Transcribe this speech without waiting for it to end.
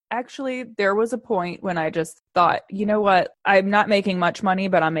Actually, there was a point when I just thought, you know what? I'm not making much money,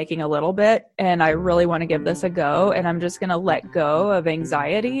 but I'm making a little bit, and I really want to give this a go. And I'm just going to let go of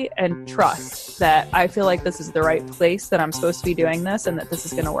anxiety and trust that I feel like this is the right place, that I'm supposed to be doing this, and that this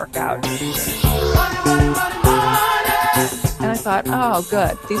is going to work out. And I thought, oh,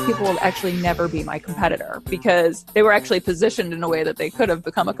 good. These people will actually never be my competitor, because they were actually positioned in a way that they could have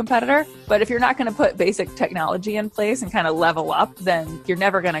become a competitor. But if you're not going to put basic technology in place and kind of level up, then you're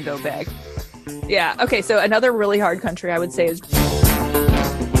never going to go big. Yeah. Okay. So another really hard country I would say is...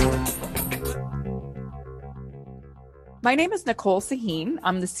 My name is Nicole Sahin.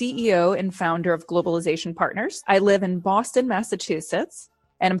 I'm the CEO and founder of Globalization Partners. I live in Boston, Massachusetts,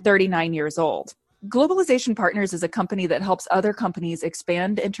 and I'm 39 years old. Globalization Partners is a company that helps other companies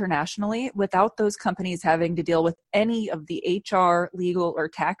expand internationally without those companies having to deal with any of the HR, legal, or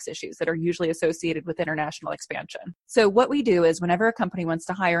tax issues that are usually associated with international expansion. So what we do is whenever a company wants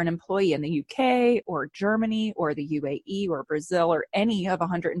to hire an employee in the UK or Germany or the UAE or Brazil or any of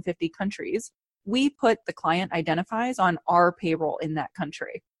 150 countries, we put the client identifies on our payroll in that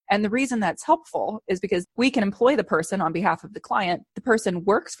country. And the reason that's helpful is because we can employ the person on behalf of the client. The person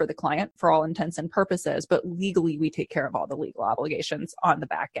works for the client for all intents and purposes, but legally we take care of all the legal obligations on the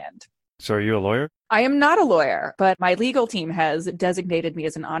back end. So are you a lawyer? I am not a lawyer, but my legal team has designated me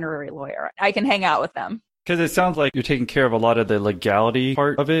as an honorary lawyer. I can hang out with them. Because it sounds like you're taking care of a lot of the legality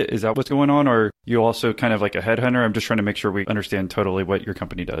part of it. Is that what's going on? Or you also kind of like a headhunter? I'm just trying to make sure we understand totally what your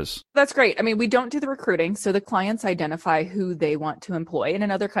company does. That's great. I mean, we don't do the recruiting. So the clients identify who they want to employ in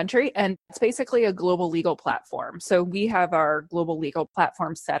another country. And it's basically a global legal platform. So we have our global legal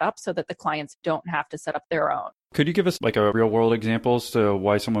platform set up so that the clients don't have to set up their own. Could you give us like a real world example as to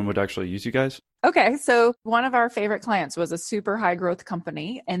why someone would actually use you guys? Okay, so one of our favorite clients was a super high growth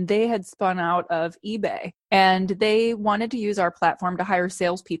company, and they had spun out of eBay, and they wanted to use our platform to hire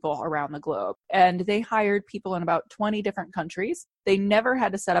salespeople around the globe. And they hired people in about 20 different countries. They never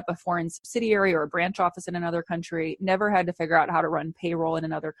had to set up a foreign subsidiary or a branch office in another country, never had to figure out how to run payroll in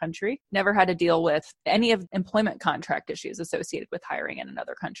another country, never had to deal with any of employment contract issues associated with hiring in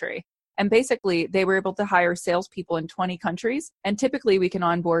another country. And basically, they were able to hire salespeople in 20 countries. And typically, we can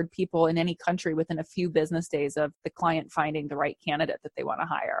onboard people in any country within a few business days of the client finding the right candidate that they want to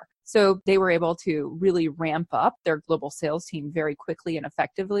hire. So they were able to really ramp up their global sales team very quickly and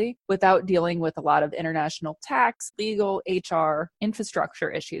effectively without dealing with a lot of international tax, legal, HR, infrastructure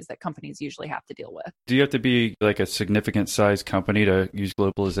issues that companies usually have to deal with. Do you have to be like a significant size company to use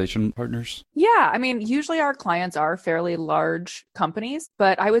Globalization Partners? Yeah, I mean, usually our clients are fairly large companies,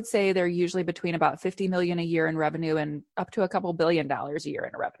 but I would say they're usually between about 50 million a year in revenue and up to a couple $1 billion a year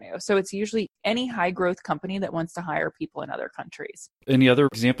in revenue. So it's usually any high growth company that wants to hire people in other countries. Any other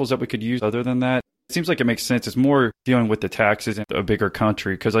examples that we could use other than that? It seems like it makes sense. It's more dealing with the taxes in a bigger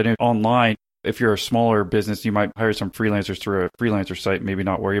country, because I know online, if you're a smaller business, you might hire some freelancers through a freelancer site, maybe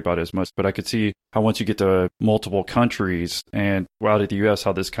not worry about it as much. But I could see how once you get to multiple countries and out of the US,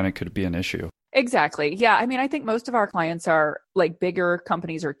 how this kind of could be an issue. Exactly. Yeah. I mean, I think most of our clients are like bigger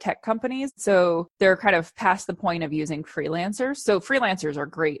companies or tech companies. So they're kind of past the point of using freelancers. So freelancers are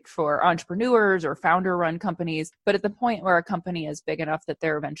great for entrepreneurs or founder run companies. But at the point where a company is big enough that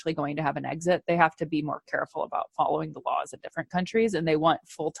they're eventually going to have an exit, they have to be more careful about following the laws in different countries, and they want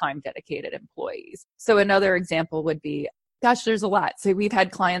full-time dedicated employees. So another example would be, gosh, there's a lot. So we've had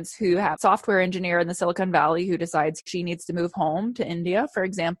clients who have a software engineer in the Silicon Valley who decides she needs to move home to India, for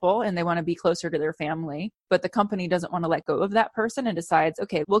example, and they want to be closer to their family. But the company doesn't want to let go of that person and decides,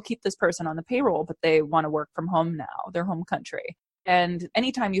 okay, we'll keep this person on the payroll, but they want to work from home now, their home country. And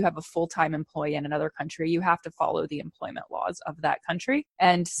anytime you have a full-time employee in another country, you have to follow the employment laws of that country.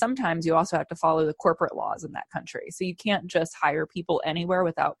 And sometimes you also have to follow the corporate laws in that country. So you can't just hire people anywhere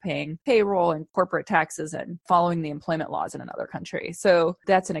without paying payroll and corporate taxes and following the employment laws in another country. So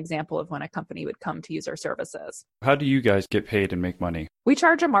that's an example of when a company would come to use our services. How do you guys get paid and make money? We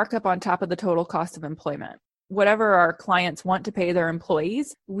charge a markup on top of the total cost of employment. Whatever our clients want to pay their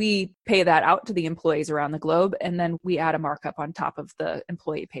employees, we pay that out to the employees around the globe, and then we add a markup on top of the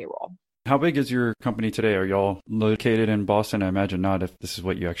employee payroll. How big is your company today? Are y'all located in Boston? I imagine not, if this is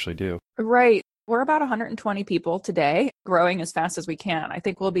what you actually do. Right. We're about 120 people today, growing as fast as we can. I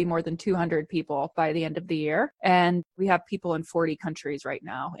think we'll be more than 200 people by the end of the year. And we have people in 40 countries right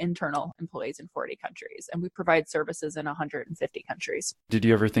now, internal employees in 40 countries. And we provide services in 150 countries. Did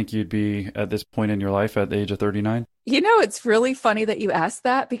you ever think you'd be at this point in your life at the age of 39? You know, it's really funny that you asked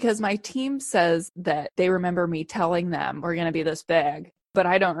that, because my team says that they remember me telling them we're going to be this big. but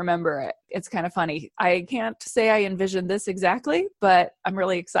I don't remember it. It's kind of funny. I can't say I envisioned this exactly, but I'm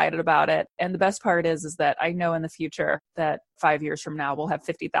really excited about it. And the best part is that I know in the future that 5 years from now, we'll have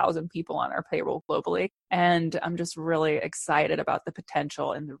 50,000 people on our payroll globally. And I'm just really excited about the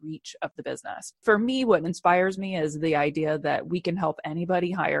potential and the reach of the business. For me, what inspires me is the idea that we can help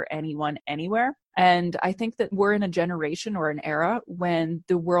anybody hire anyone anywhere. And I think that we're in a generation or an era when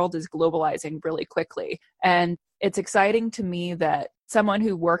the world is globalizing really quickly. And it's exciting to me that someone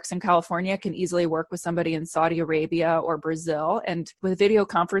who works in California can easily work with somebody in Saudi Arabia or Brazil. And with video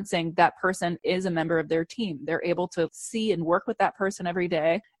conferencing, that person is a member of their team. They're able to see and work with that person every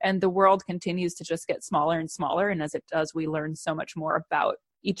day. And the world continues to just get smaller and smaller. And as it does, we learn so much more about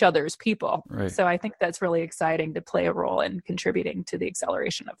each other's people. Right. So I think that's really exciting to play a role in contributing to the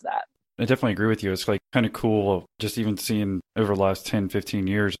acceleration of that. I definitely agree with you. It's like kind of cool just even seeing over the last 10, 15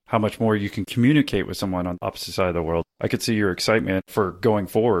 years, how much more you can communicate with someone on the opposite side of the world. I could see your excitement for going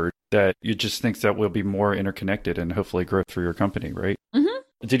forward, that you just think that we'll be more interconnected and hopefully grow through your company, right?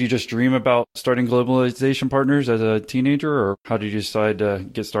 Mm-hmm. Did you just dream about starting Globalization Partners as a teenager, or how did you decide to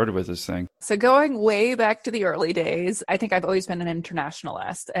get started with this thing? So going way back to the early days, I think I've always been an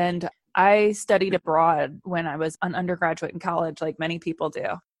internationalist, and I studied abroad when I was an undergraduate in college, like many people do.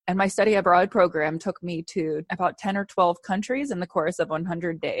 And my study abroad program took me to about 10 or 12 countries in the course of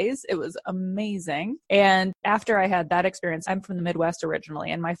 100 days. It was amazing. And after I had that experience, I'm from the Midwest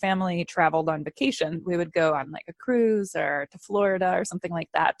originally, and my family traveled on vacation. We would go on like a cruise or to Florida or something like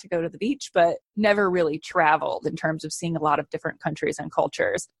that to go to the beach, but never really traveled in terms of seeing a lot of different countries and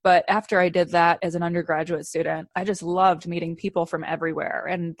cultures. But after I did that as an undergraduate student, I just loved meeting people from everywhere.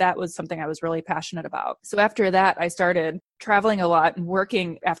 And that was something I was really passionate about. So after that, I started traveling a lot and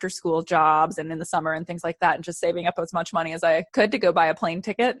working after school jobs and in the summer and things like that, and just saving up as much money as I could to go buy a plane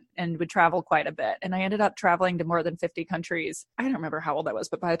ticket, and would travel quite a bit. And I ended up traveling to more than 50 countries. I don't remember how old I was,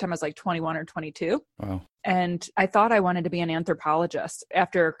 but by the time I was like 21 or 22. Wow. And I thought I wanted to be an anthropologist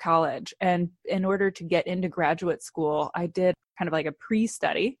after college. And in order to get into graduate school, I did kind of like a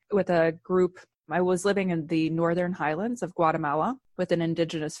pre-study with a group. I was living in the northern highlands of Guatemala with an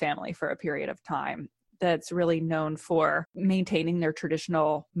indigenous family for a period of time that's really known for maintaining their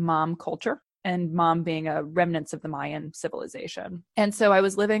traditional Mam culture, and Mam being a remnants of the Mayan civilization. And so I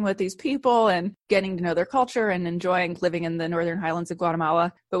was living with these people and getting to know their culture and enjoying living in the northern highlands of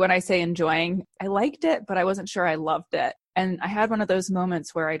Guatemala. But when I say enjoying, I liked it, but I wasn't sure I loved it. And I had one of those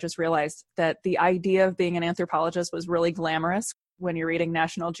moments where I just realized that the idea of being an anthropologist was really glamorous when you're reading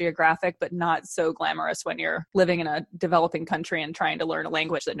National Geographic, but not so glamorous when you're living in a developing country and trying to learn a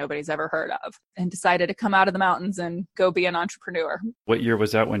language that nobody's ever heard of, and decided to come out of the mountains and go be an entrepreneur. What year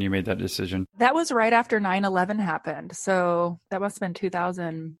was that when you made that decision? That was right after 9/11 happened. So that must have been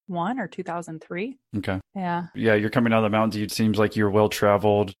 2001 or 2003. Okay. Yeah. Yeah, you're coming out of the mountains. It seems like you're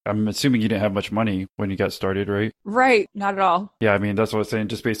well-traveled. I'm assuming you didn't have much money when you got started, right? Right. Not at all. Yeah, I mean, that's what I was saying,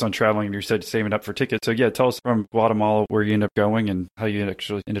 just based on traveling. You said saving up for tickets. So yeah, tell us from Guatemala where you ended up going and how you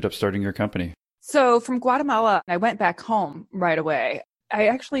actually ended up starting your company. So from Guatemala, I went back home right away. I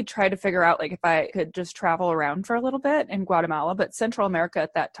actually tried to figure out like if I could just travel around for a little bit in Guatemala, but Central America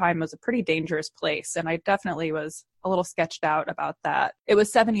at that time was a pretty dangerous place. And I definitely was a little sketched out about that. It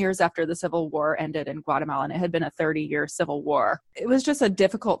was 7 years after the Civil War ended in Guatemala, and it had been a 30-year civil war. It was just a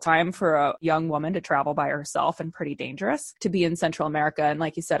difficult time for a young woman to travel by herself, and pretty dangerous to be in Central America. And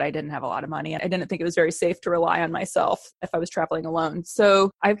like you said, I didn't have a lot of money, and I didn't think it was very safe to rely on myself if I was traveling alone. So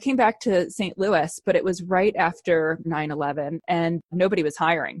I came back to St. Louis, but it was right after 9/11, and nobody was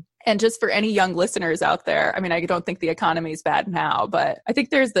hiring. And just for any young listeners out there, I mean, I don't think the economy is bad now, but I think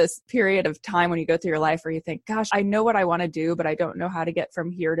there's this period of time when you go through your life where you think, gosh, I know what I want to do, but I don't know how to get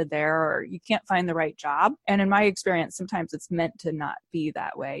from here to there, or you can't find the right job. And in my experience, sometimes it's meant to not be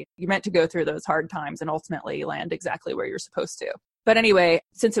that way. You're meant to go through those hard times and ultimately land exactly where you're supposed to. But anyway,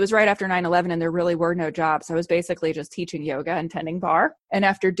 since it was right after 9/11 and there really were no jobs, I was basically just teaching yoga and tending bar. And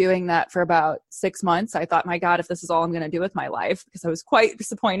after doing that for about 6 months, I thought, my God, if this is all I'm going to do with my life, because I was quite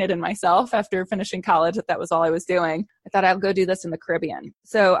disappointed in myself after finishing college that was all I was doing. I thought I'll go do this in the Caribbean.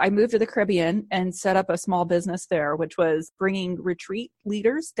 So I moved to the Caribbean and set up a small business there, which was bringing retreat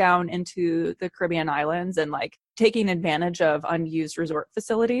leaders down into the Caribbean islands and like taking advantage of unused resort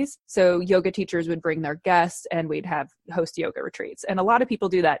facilities. So yoga teachers would bring their guests and we'd host yoga retreats. And a lot of people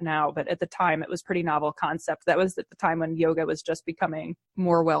do that now, but at the time it was a pretty novel concept. That was at the time when yoga was just becoming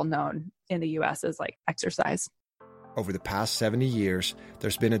more well-known in the US as like exercise. Over the past 70 years,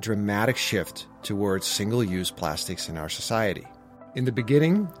 there's been a dramatic shift towards single-use plastics in our society. In the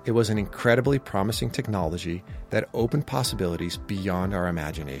beginning, it was an incredibly promising technology that opened possibilities beyond our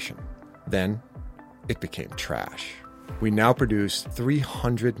imagination. Then, it became trash. We now produce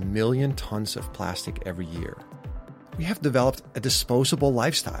 300 million tons of plastic every year. We have developed a disposable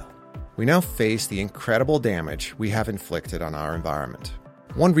lifestyle. We now face the incredible damage we have inflicted on our environment.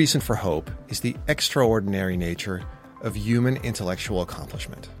 One reason for hope is the extraordinary nature of human intellectual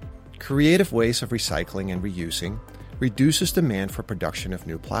accomplishment. Creative ways of recycling and reusing reduces demand for production of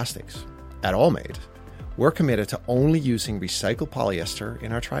new plastics. At Allmade, we're committed to only using recycled polyester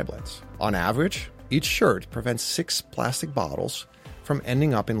in our tri-blends. On average, each shirt prevents 6 plastic bottles from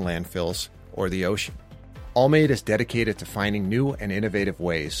ending up in landfills or the ocean. Allmade is dedicated to finding new and innovative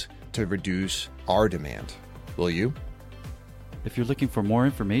ways to reduce our demand. Will you? If you're looking for more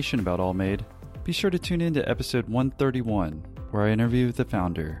information about Allmade, be sure to tune in to episode 131, where I interview the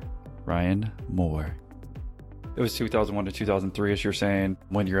founder, Ryan Moore. It was 2001 to 2003, as you're saying,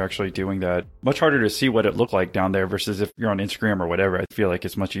 when you're actually doing that. Much harder to see what it looked like down there versus if you're on Instagram or whatever. I feel like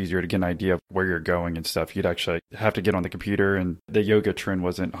it's much easier to get an idea of where you're going and stuff. You'd actually have to get on the computer, and the yoga trend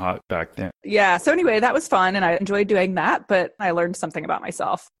wasn't hot back then. Yeah. So anyway, that was fun and I enjoyed doing that, but I learned something about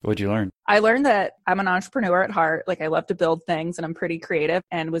myself. What'd you learn? I learned that I'm an entrepreneur at heart. Like I love to build things and I'm pretty creative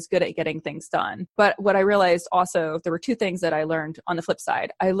and was good at getting things done. But what I realized also, there were 2 things that I learned on the flip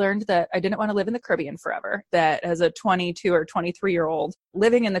side. I learned that I didn't want to live in the Caribbean forever, that as a 22 or 23-year-old,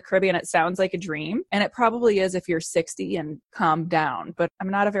 living in the Caribbean, it sounds like a dream. And it probably is if you're 60 and calm down. But I'm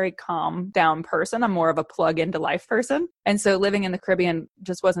not a very calm down person. I'm more of a plug into life person. And so living in the Caribbean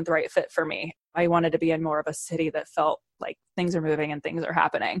just wasn't the right fit for me. I wanted to be in more of a city that felt like things are moving and things are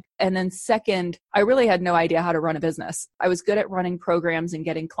happening. And then second, I really had no idea how to run a business. I was good at running programs and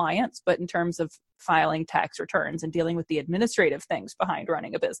getting clients, but in terms of filing tax returns and dealing with the administrative things behind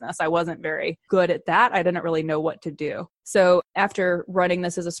running a business, I wasn't very good at that. I didn't really know what to do. So after running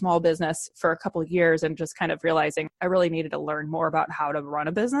this as a small business for a couple of years and just kind of realizing I really needed to learn more about how to run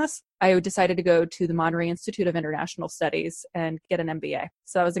a business, I decided to go to the Monterey Institute of International Studies and get an MBA.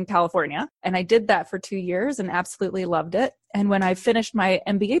 So I was in California and I did that for 2 years and absolutely loved it. And when I finished my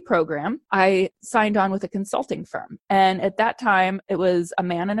MBA program, I signed on with a consulting firm. And at that time, it was a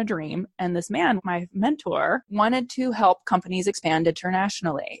man and a dream. And this man, my mentor, wanted to help companies expand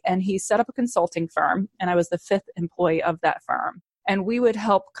internationally. And he set up a consulting firm, and I was the 5th employee of that firm. And we would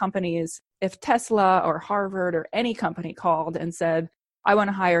help companies, if Tesla or Harvard or any company called and said, I want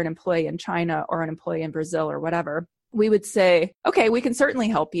to hire an employee in China or an employee in Brazil or whatever, we would say, okay, we can certainly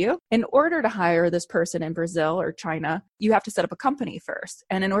help you. In order to hire this person in Brazil or China, you have to set up a company first.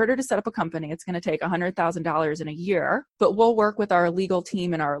 And in order to set up a company, it's going to take $100,000 in a year, but we'll work with our legal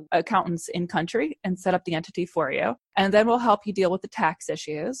team and our accountants in country and set up the entity for you. And then we'll help you deal with the tax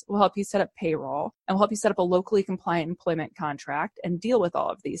issues. We'll help you set up payroll, and we'll help you set up a locally compliant employment contract and deal with all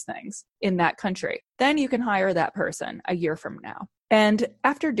of these things in that country. Then you can hire that person a year from now. And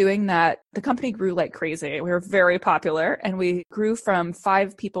after doing that, the company grew like crazy. We were very popular, and we grew from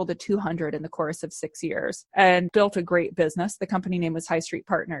 5 people to 200 in the course of 6 years and built a great business. The company name was High Street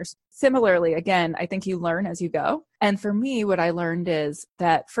Partners. Similarly, again, I think you learn as you go. And for me, what I learned is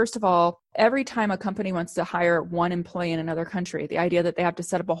that, first of all, every time a company wants to hire one employee in another country, the idea that they have to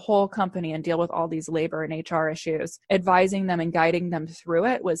set up a whole company and deal with all these labor and HR issues, advising them and guiding them through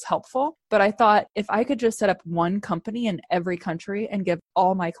it was helpful. But I thought if I could just set up one company in every country and give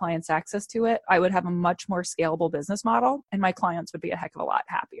all my clients access to it, I would have a much more scalable business model and my clients would be a heck of a lot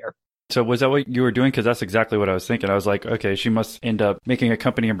happier. So was that what you were doing? Because that's exactly what I was thinking. I was like, okay, she must end up making a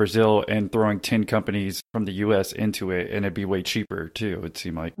company in Brazil and throwing 10 companies from the US into it, and it'd be way cheaper too, it would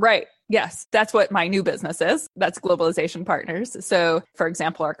seem like. Right. Yes. That's what my new business is. That's Globalization Partners. So for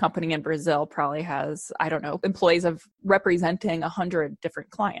example, our company in Brazil probably has, I don't know, employees of representing 100 different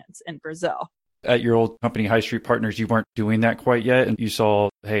clients in Brazil. At your old company, High Street Partners, you weren't doing that quite yet. And you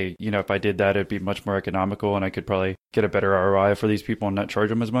saw, hey, if I did that, it'd be much more economical and I could probably get a better ROI for these people and not charge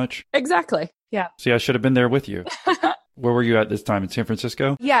them as much. Exactly. Yeah. See, I should have been there with you. Where were you at this time? In San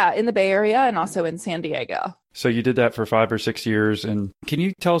Francisco? Yeah, in the Bay Area and also in San Diego. So you did that for 5 or 6 years. And can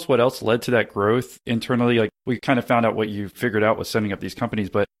you tell us what else led to that growth internally? Like we kind of found out what you figured out was setting up these companies,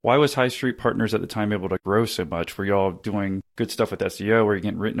 but why was High Street Partners at the time able to grow so much? Were y'all doing good stuff with SEO? Were you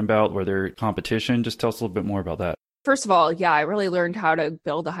getting written about? Were there competition? Just tell us a little bit more about that. First of all, yeah, I really learned how to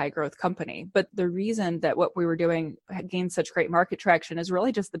build a high growth company. But the reason that what we were doing had gained such great market traction is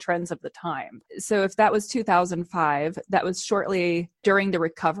really just the trends of the time. So if that was 2005, that was shortly during the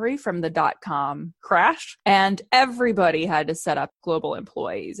recovery from the dot-com crash, and everybody had to set up global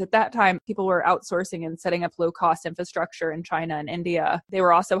employees. At that time, people were outsourcing and setting up low cost infrastructure in China and India. They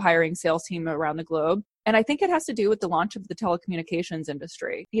were also hiring sales team around the globe. And I think it has to do with the launch of the telecommunications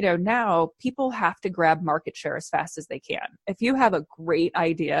industry. Now people have to grab market share as fast as they can. If you have a great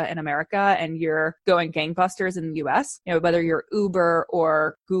idea in America and you're going gangbusters in the US, whether you're Uber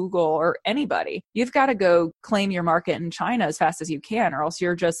or Google or anybody, you've got to go claim your market in China as fast as you can, or else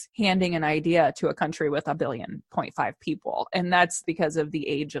you're just handing an idea to a country with 1.5 billion people. And that's because of the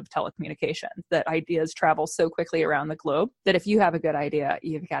age of telecommunications, that ideas travel so quickly around the globe that if you have a good idea,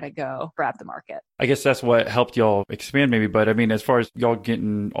 you've got to go grab the market. I guess that's what helped y'all expand maybe. But I mean, as far as y'all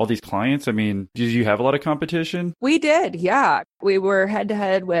getting all these clients, I mean, did you have a lot of competition? We did, yeah. We were head to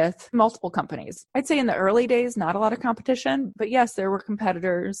head with multiple companies. I'd say in the early days, not a lot of competition, but yes, there were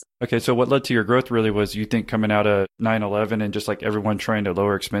competitors. Okay, so what led to your growth really was, you think, coming out of 9/11 and just like everyone trying to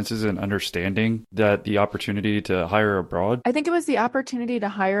lower expenses and understanding that the opportunity to hire abroad? I think it was the opportunity to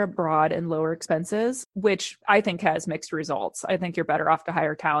hire abroad and lower expenses, which I think has mixed results. I think you're better off to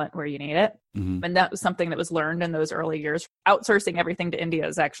hire talent where you need it. Mm-hmm. And that was something that was learned in those early years. Outsourcing everything to India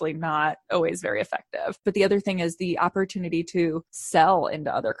is actually not always very effective. But the other thing is the opportunity to sell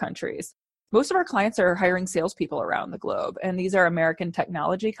into other countries. Most of our clients are hiring salespeople around the globe, and these are American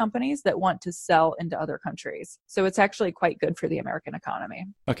technology companies that want to sell into other countries. So it's actually quite good for the American economy.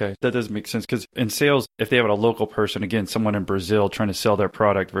 Okay, that does make sense, because in sales, if they have a local person, again, someone in Brazil trying to sell their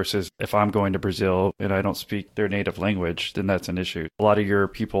product versus if I'm going to Brazil and I don't speak their native language, then that's an issue. A lot of your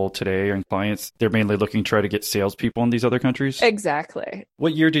people today and clients, they're mainly looking to try to get salespeople in these other countries? Exactly.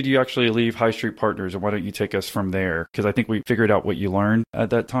 What year did you actually leave High Street Partners, and why don't you take us from there? Because I think we figured out what you learned at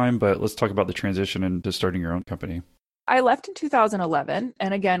that time, but let's talk about the transition into starting your own company. I left in 2011.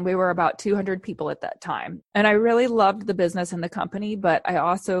 And again, we were about 200 people at that time. And I really loved the business and the company, but I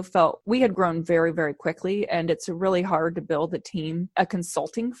also felt we had grown very, very quickly. And it's really hard to build a team, a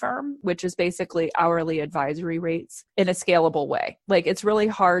consulting firm, which is basically hourly advisory rates in a scalable way. Like, it's really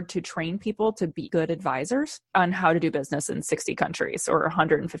hard to train people to be good advisors on how to do business in 60 countries or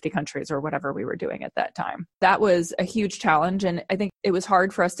 150 countries or whatever we were doing at that time. That was a huge challenge. And I think it was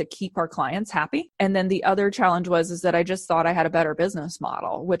hard for us to keep our clients happy. And then the other challenge is that I just thought I had a better business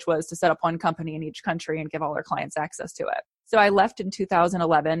model, which was to set up one company in each country and give all our clients access to it. So I left in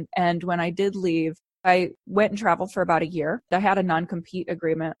 2011. And when I did leave, I went and traveled for about a year. I had a non-compete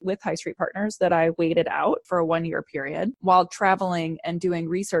agreement with High Street Partners that I waited out for a 1-year period while traveling and doing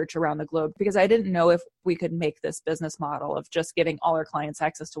research around the globe, because I didn't know if we could make this business model of just giving all our clients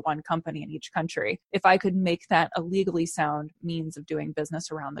access to one company in each country, if I could make that a legally sound means of doing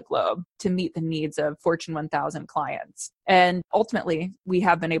business around the globe to meet the needs of Fortune 1000 clients. And ultimately, we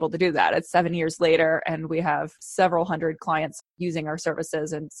have been able to do that. It's 7 years later, and we have several hundred clients using our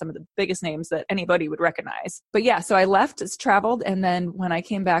services and some of the biggest names that anybody would recognize. But yeah, so I left, traveled, and then when I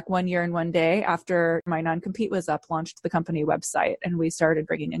came back 1 year and 1 day after my non-compete was up, launched the company website, and we started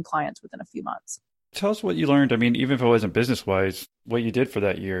bringing in clients within a few months. Tell us what you learned. I mean, even if it wasn't business-wise, what you did for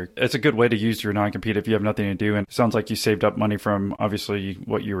that year. It's a good way to use your non-compete if you have nothing to do. And it sounds like you saved up money from obviously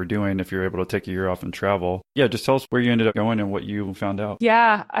what you were doing if you're able to take a year off and travel. Yeah, just tell us where you ended up going and what you found out.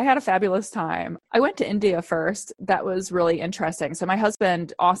 Yeah, I had a fabulous time. I went to India first. That was really interesting. So my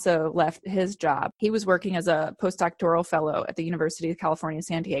husband also left his job. He was working as a postdoctoral fellow at the University of California,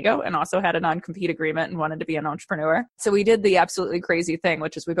 San Diego, and also had a non-compete agreement and wanted to be an entrepreneur. So we did the absolutely crazy thing,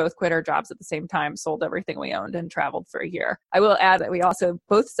 which is we both quit our jobs at the same time, sold everything we owned, and traveled for a year. I will add that we also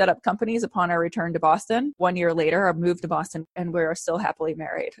both set up companies upon our return to Boston. 1 year later, I moved to Boston, and we're still happily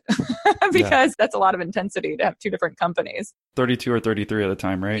married because that's a lot of intensity to have two different companies. 32 or 33 at the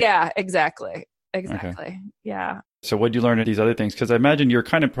time, right? Yeah, exactly. Exactly. Okay. Yeah. So what did you learn at these other things? Because I imagine you're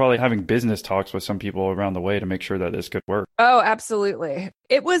kind of probably having business talks with some people around the way to make sure that this could work. Oh, absolutely.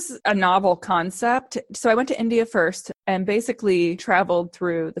 It was a novel concept. So I went to India first and basically traveled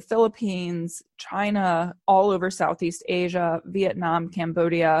through the Philippines, China, all over Southeast Asia, Vietnam,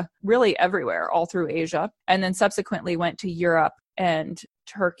 Cambodia, really everywhere, all through Asia. And then subsequently went to Europe and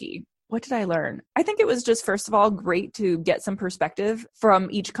Turkey. What did I learn? I think it was just, first of all, great to get some perspective from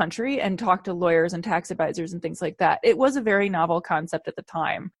each country and talk to lawyers and tax advisors and things like that. It was a very novel concept at the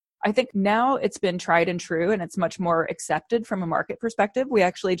time. I think now it's been tried and true, and it's much more accepted from a market perspective. We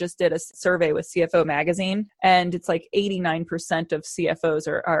actually just did a survey with CFO Magazine, and it's like 89% of CFOs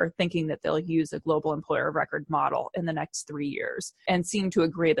are thinking that they'll use a global employer of record model in the next 3 years and seem to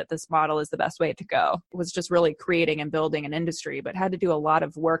agree that this model is the best way to go. It was just really creating and building an industry, but had to do a lot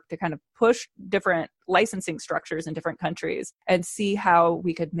of work to kind of push different licensing structures in different countries and see how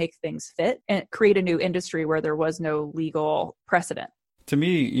we could make things fit and create a new industry where there was no legal precedent. To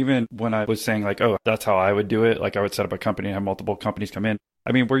me, even when I was saying like, oh, that's how I would do it, like I would set up a company and have multiple companies come in.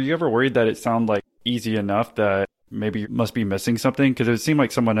 I mean, were you ever worried that it sounded like easy enough that maybe you must be missing something? Because it seemed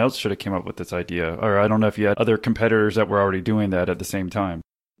like someone else should have came up with this idea. Or I don't know if you had other competitors that were already doing that at the same time.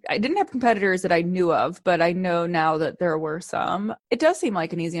 I didn't have competitors that I knew of, but I know now that there were some. It does seem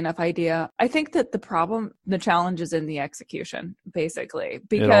like an easy enough idea. I think that the challenge is in the execution, basically.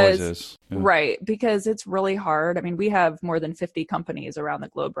 Because, it always is. Yeah. Right. Because it's really hard. I mean, we have more than 50 companies around the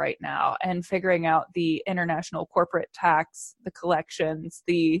globe right now, and figuring out the international corporate tax, the collections,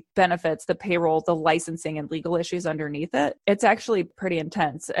 the benefits, the payroll, the licensing and legal issues underneath it, it's actually pretty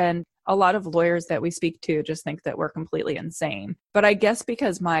intense. And a lot of lawyers that we speak to just think that we're completely insane. But I guess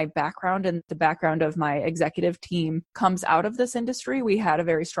because my background and the background of my executive team comes out of this industry, we had a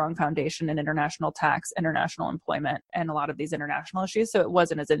very strong foundation in international tax, international employment, and a lot of these international issues. So it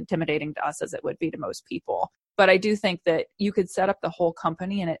wasn't as intimidating to us as it would be to most people. But I do think that you could set up the whole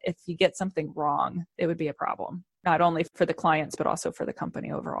company, and if you get something wrong, it would be a problem. Not only for the clients, but also for the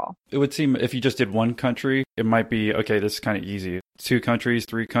company overall. It would seem if you just did one country, it might be, okay, this is kind of easy. 2 countries,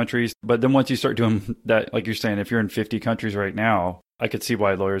 3 countries. But then once you start doing that, like you're saying, if you're in 50 countries right now, I could see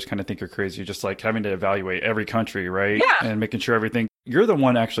why lawyers kind of think you're crazy, just like having to evaluate every country, right? Yeah. And making sure everything, you're the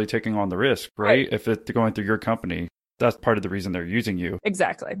one actually taking on the risk, right? If it's going through your company. That's part of the reason they're using you.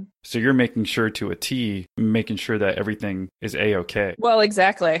 Exactly. So you're making sure to a T, making sure that everything is A-okay. Well,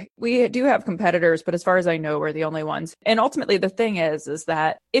 exactly. We do have competitors, but as far as I know, we're the only ones. And ultimately, the thing is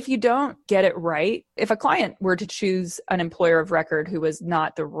that if you don't get it right, if a client were to choose an employer of record who was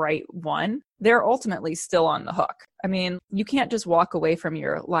not the right one, they're ultimately still on the hook. I mean, you can't just walk away from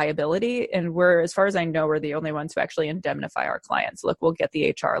your liability. And as far as I know, we're the only ones who actually indemnify our clients. Look, we'll get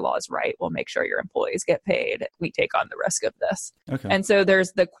the HR laws right. We'll make sure your employees get paid. We take on the risk of this. Okay. And so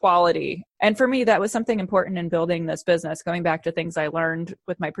there's the quality. And for me, that was something important in building this business, going back to things I learned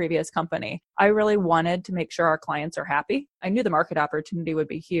with my previous company. I really wanted to make sure our clients are happy. I knew the market opportunity would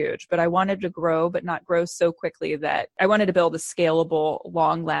be huge, but I wanted to grow, but not grow so quickly that I wanted to build a scalable,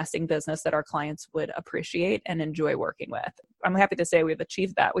 long-lasting business that our clients would appreciate and enjoy working with. I'm happy to say we've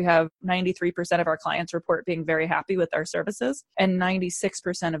achieved that. We have 93% of our clients report being very happy with our services, and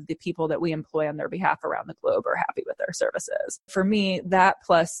 96% of the people that we employ on their behalf around the globe are happy with our services. For me, that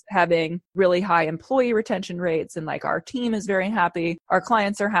plus having really high employee retention rates and like our team is very happy, our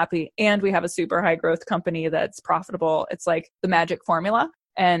clients are happy, and we have a super high growth company that's profitable. It's like the magic formula.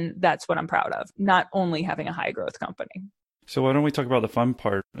 And that's what I'm proud of, not only having a high growth company. So why don't we talk about the fun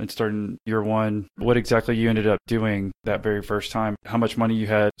part and starting year one, what exactly you ended up doing that very first time, how much money you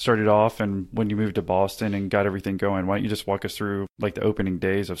had started off, and when you moved to Boston and got everything going. Why don't you just walk us through like the opening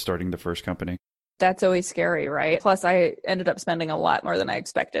days of starting the first company? That's always scary, right? Plus, I ended up spending a lot more than I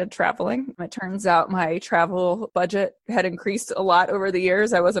expected traveling. It turns out my travel budget had increased a lot over the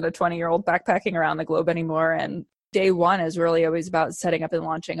years. I wasn't a 20-year-old backpacking around the globe anymore. And day one is really always about setting up and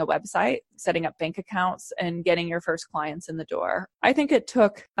launching a website, setting up bank accounts, and getting your first clients in the door. I think it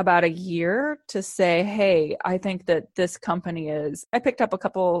took about a year to say, hey, I think that this company I picked up a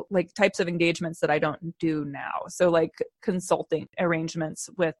couple like types of engagements that I don't do now. So like consulting arrangements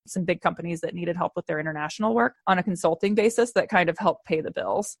with some big companies that needed help with their international work on a consulting basis that kind of helped pay the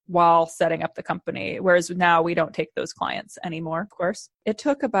bills while setting up the company. Whereas now we don't take those clients anymore, of course. It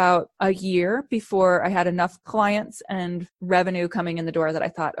took about a year before I had enough clients and revenue coming in the door that I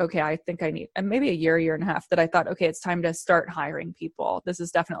thought, okay, I think I need, and maybe a year and a half that I thought, okay, it's time to start hiring people. This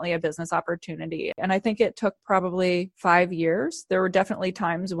is definitely a business opportunity. And I think it took probably 5 years. There were definitely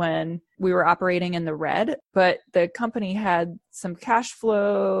times when we were operating in the red, but the company had some cash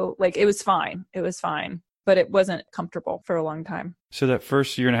flow. Like it was fine. It was fine, but it wasn't comfortable for a long time. So that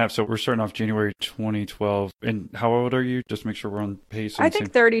first year and a half, so we're starting off January 2012. And how old are you? Just make sure we're on pace. I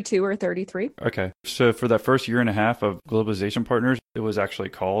think 32 or 33. Okay. So for that first year and a half of Globalization Partners, it was actually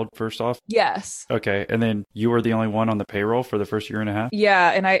called first off? Yes. Okay. And then you were the only one on the payroll for the first year and a half?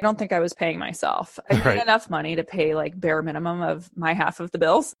 Yeah. And I don't think I was paying myself. I Right. made enough money to pay like bare minimum of my half of the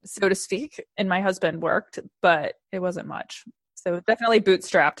bills, so to speak. And my husband worked, but it wasn't much. So definitely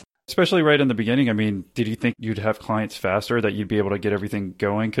bootstrapped. Especially right in the beginning. I mean, did you think you'd have clients faster, that you'd be able to get everything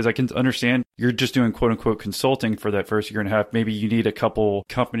going? Because I can understand you're just doing quote unquote consulting for that first year and a half. Maybe you need a couple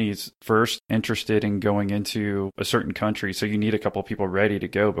companies first interested in going into a certain country. So you need a couple people ready to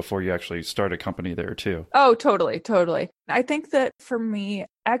go before you actually start a company there too. Oh, totally. Totally. I think that for me,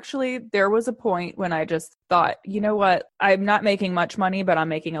 actually, there was a point when I just thought, you know what, I'm not making much money, but I'm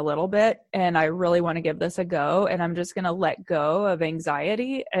making a little bit. And I really want to give this a go. And I'm just going to let go of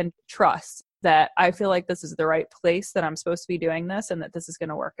anxiety and trust that I feel like this is the right place, that I'm supposed to be doing this, and that this is going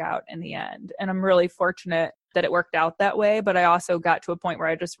to work out in the end. And I'm really fortunate that it worked out that way. But I also got to a point where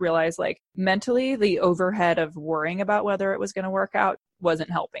I just realized, like, mentally, the overhead of worrying about whether it was going to work out wasn't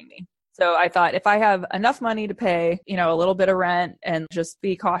helping me. So I thought if I have enough money to pay, a little bit of rent and just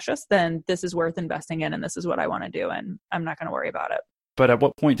be cautious, then this is worth investing in and this is what I want to do. And I'm not going to worry about it. But at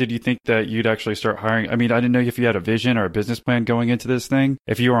what point did you think that you'd actually start hiring? I mean, I didn't know if you had a vision or a business plan going into this thing,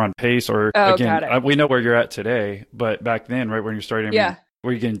 if you were on pace or we know where you're at today, but back then, right when you're starting,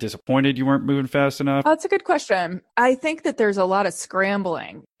 were you getting disappointed you weren't moving fast enough? That's a good question. I think that there's a lot of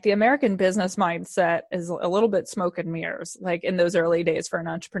scrambling. The American business mindset is a little bit smoke and mirrors, like in those early days for an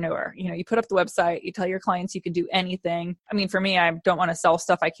entrepreneur. You put up the website, you tell your clients you can do anything. I mean, for me, I don't want to sell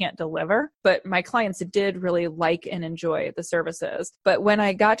stuff I can't deliver, but my clients did really like and enjoy the services. But when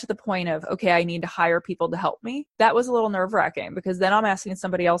I got to the point of, okay, I need to hire people to help me, that was a little nerve-wracking because then I'm asking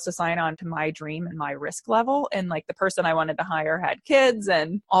somebody else to sign on to my dream and my risk level. And like the person I wanted to hire had kids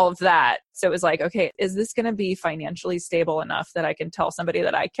and all of that. So it was like, okay, is this going to be financially stable enough that I can tell somebody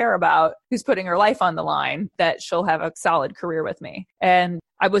that I care about who's putting her life on the line that she'll have a solid career with me? And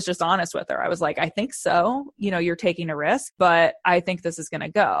I was just honest with her. I was like, I think so. You're taking a risk, but I think this is going to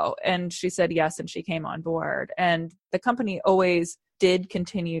go. And she said yes. And she came on board. And the company always did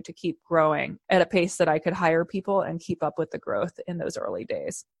continue to keep growing at a pace that I could hire people and keep up with the growth in those early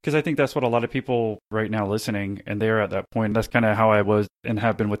days. Because I think that's what a lot of people right now listening, and they're at that point. That's kind of how I was and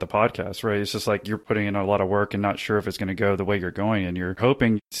have been with the podcast, right? It's just like you're putting in a lot of work and not sure if it's going to go the way you're going, and you're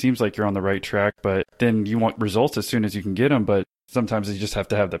hoping, it seems like you're on the right track, but then you want results as soon as you can get them. But sometimes you just have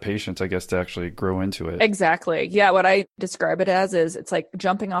to have the patience, I guess, to actually grow into it. Exactly. Yeah. What I describe it as is it's like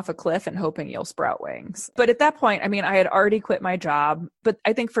jumping off a cliff and hoping you'll sprout wings. But at that point, I mean, I had already quit my job. But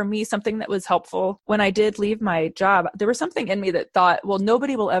I think for me, something that was helpful when I did leave my job, there was something in me that thought, well,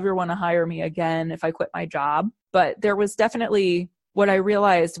 nobody will ever want to hire me again if I quit my job. But there was definitely what I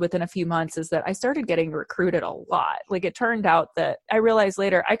realized within a few months is that I started getting recruited a lot. Like it turned out that I realized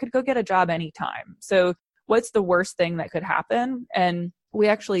later I could go get a job anytime. So what's the worst thing that could happen? And we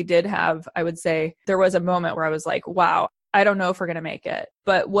actually did have, I would say, there was a moment where I was like, wow, I don't know if we're going to make it.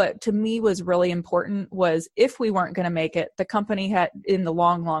 But what to me was really important was if we weren't going to make it, the company had, in the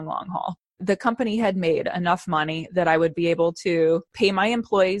long haul, the company had made enough money that I would be able to pay my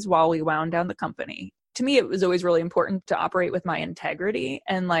employees while we wound down the company. To me, it was always really important to operate with my integrity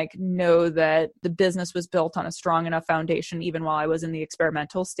and like know that the business was built on a strong enough foundation, even while I was in the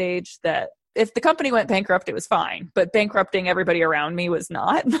experimental stage, that if the company went bankrupt, it was fine, but bankrupting everybody around me was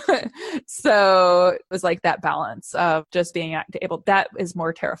not. So it was like that balance of just being able, that is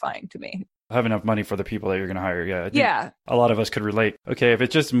more terrifying to me. Have enough money for the people that you're going to hire. Yeah. Yeah. A lot of us could relate. Okay. If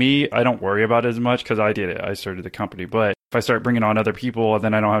it's just me, I don't worry about it as much because I did it. I started the company. But if I start bringing on other people and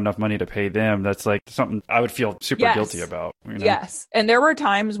then I don't have enough money to pay them, that's like something I would feel super guilty about. Yes. And there were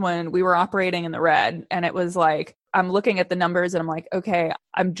times when we were operating in the red and it was like, I'm looking at the numbers and I'm like, okay,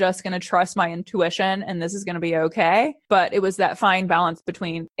 I'm just going to trust my intuition and this is going to be okay. But it was that fine balance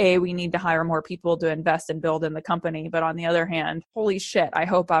between we need to hire more people to invest and build in the company. But on the other hand, holy shit, I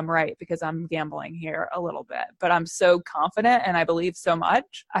hope I'm right because I'm gambling here a little bit, but I'm so confident and I believe so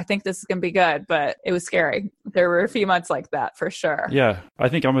much. I think this is going to be good, but it was scary. There were a few months like that for sure. Yeah. I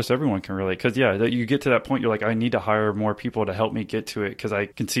think almost everyone can relate because you get to that point, you're like, I need to hire more people to help me get to it because I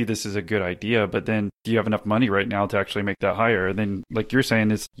can see this is a good idea. But then do you have enough money right now to actually make that higher? And then like you're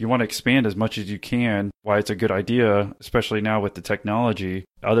saying is you want to expand as much as you can. Why it's a good idea, especially now with the technology,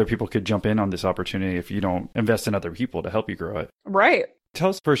 other people could jump in on this opportunity if you don't invest in other people to help you grow it. Right. Tell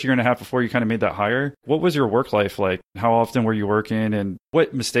us the first year and a half before you kind of made that hire. What was your work life like? How often were you working and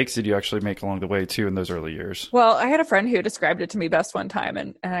what mistakes did you actually make along the way too in those early years? Well, I had a friend who described it to me best one time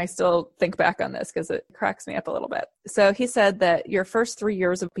and I still think back on this because it cracks me up a little bit. So he said that your first 3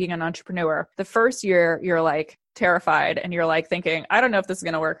 years of being an entrepreneur, the first year you're like terrified and you're like thinking, I don't know if this is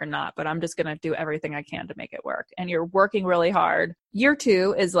going to work or not, but I'm just going to do everything I can to make it work. And you're working really hard. Year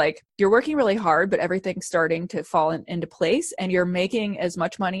 2 is like, you're working really hard, but everything's starting to fall into place and you're making as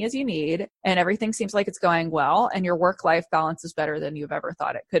much money as you need and everything seems like it's going well and your work-life balance is better than you've ever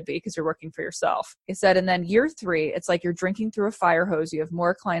thought it could be because you're working for yourself. He said, and then year 3, it's like you're drinking through a fire hose. You have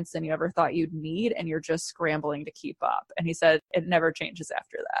more clients than you ever thought you'd need and you're just scrambling to keep up. And he said, it never changes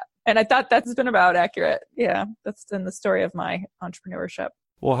after that. And I thought that's been about accurate. Yeah, that's been the story of my entrepreneurship.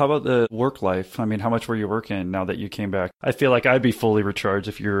 Well, how about the work life? I mean, how much were you working now that you came back? I feel like I'd be fully recharged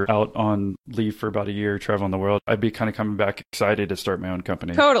if you're out on leave for about a year, traveling the world. I'd be kind of coming back excited to start my own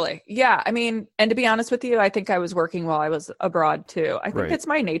company. Totally. Yeah. I mean, and to be honest with you, I think I was working while I was abroad too. I think it's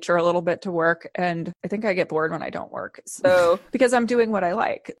my nature a little bit to work. And I think I get bored when I don't work. So because I'm doing what I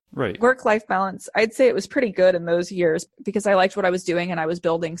like. Right. Work-life balance, I'd say it was pretty good in those years because I liked what I was doing and I was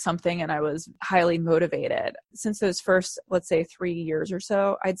building something and I was highly motivated. Since those first, let's say 3 years or so,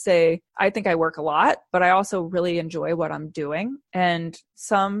 out, I'd say I think I work a lot, but I also really enjoy what I'm doing. And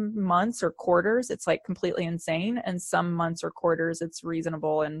some months or quarters, it's like completely insane. And some months or quarters, it's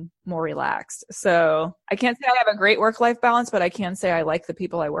reasonable and more relaxed. So I can't say I have a great work-life balance, but I can say I like the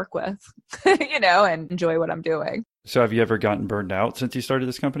people I work with, and enjoy what I'm doing. So have you ever gotten burned out since you started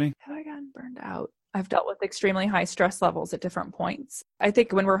this company? Have I gotten burned out? I've dealt with extremely high stress levels at different points. I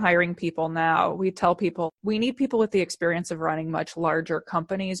think when we're hiring people now, we tell people we need people with the experience of running much larger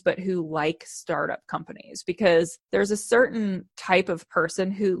companies, but who like startup companies, because there's a certain type of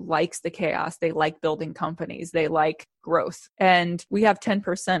person who likes the chaos. They like building companies. They like growth. And we have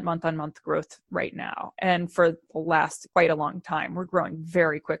 10% month-on-month growth right now. And for the last quite a long time, we're growing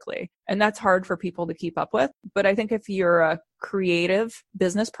very quickly. And that's hard for people to keep up with. But I think if you're a creative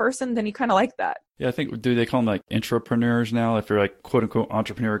business person, then you kind of like that. Yeah, I think, do they call them like intrapreneurs now? If you're like quote unquote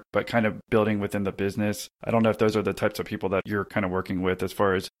entrepreneur, but kind of building within the business. I don't know if those are the types of people that you're kind of working with as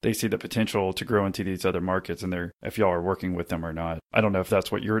far as they see the potential to grow into these other markets and if y'all are working with them or not. I don't know if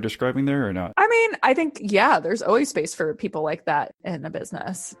that's what you're describing there or not. I mean, I think, yeah, there's always space for people like that in a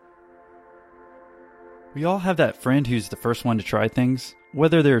business. We all have that friend who's the first one to try things,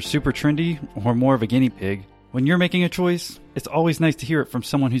 whether they're super trendy or more of a guinea pig. When you're making a choice, it's always nice to hear it from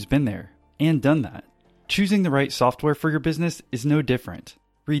someone who's been there and done that. Choosing the right software for your business is no different.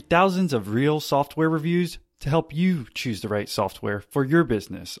 Read thousands of real software reviews to help you choose the right software for your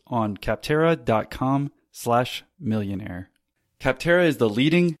business on Capterra.com/millionaire. Capterra is the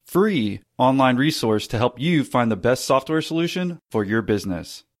leading free online resource to help you find the best software solution for your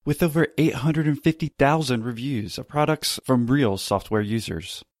business. With over 850,000 reviews of products from real software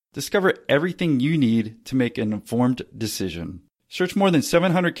users. Discover everything you need to make an informed decision. Search more than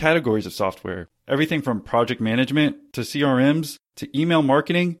 700 categories of software, everything from project management to CRMs to email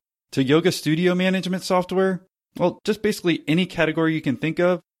marketing to yoga studio management software. Well, just basically any category you can think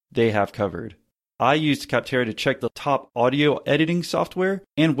of, they have covered. I used Capterra to check the top audio editing software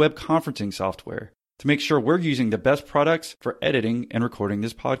and web conferencing software to make sure we're using the best products for editing and recording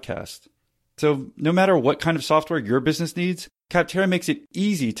this podcast. So no matter what kind of software your business needs, Capterra makes it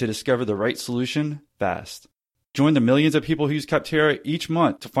easy to discover the right solution fast. Join the millions of people who use Capterra each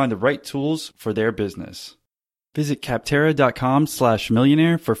month to find the right tools for their business. Visit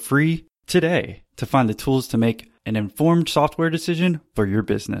Capterra.com/millionaire for free today to find the tools to make an informed software decision for your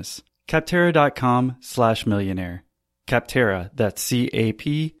business. Capterra.com/millionaire. Capterra, that's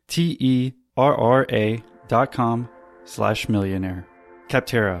CAPTERRA.com/millionaire.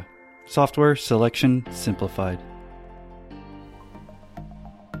 Capterra, software selection simplified.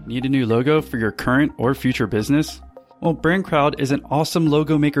 Need a new logo for your current or future business? Well, BrandCrowd is an awesome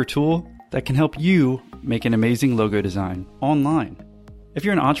logo maker tool that can help you make an amazing logo design online. If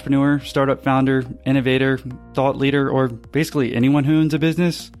you're an entrepreneur, startup founder, innovator, thought leader, or basically anyone who owns a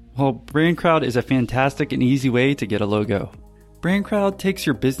business, well, BrandCrowd is a fantastic and easy way to get a logo. BrandCrowd takes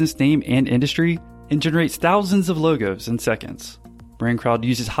your business name and industry and generates thousands of logos in seconds. BrandCrowd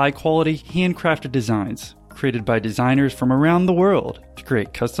uses high-quality, handcrafted designs created by designers from around the world to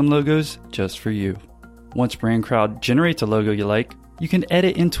create custom logos just for you. Once BrandCrowd generates a logo you like, you can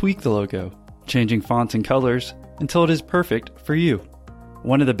edit and tweak the logo, changing fonts and colors until it is perfect for you.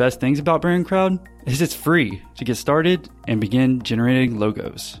 One of the best things about BrandCrowd is it's free to get started and begin generating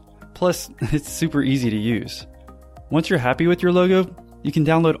logos. Plus, it's super easy to use. Once you're happy with your logo, you can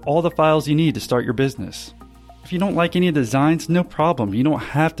download all the files you need to start your business. If you don't like any of the designs, no problem, you don't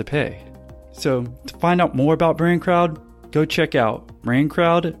have to pay. So, to find out more about BrandCrowd, go check out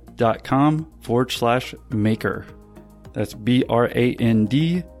brandcrowd.com/maker. That's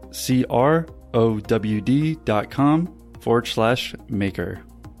BRANDCROWD.com/maker.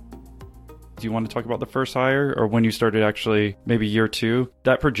 Do you want to talk about the first hire or when you started actually, maybe year 2?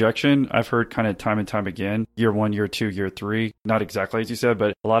 That projection I've heard kind of time and time again, year 1, year 2, year 3, not exactly as you said,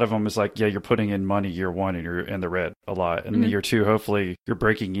 but a lot of them is like, yeah, you're putting in money year 1 and you're in the red a lot. And then year 2, hopefully you're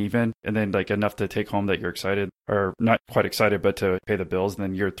breaking even and then like enough to take home that you're excited or not quite excited, but to pay the bills. And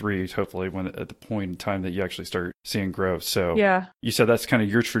then year 3, hopefully when at the point in time that you actually start seeing growth. So yeah, you said that's kind of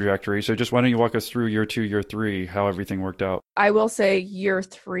your trajectory. So just why don't you walk us through year 2, year 3, how everything worked out? I will say year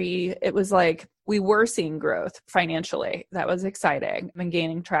 3, it was like, we were seeing growth financially. That was exciting and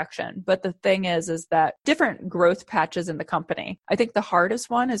gaining traction. But the thing is that different growth patches in the company. I think the hardest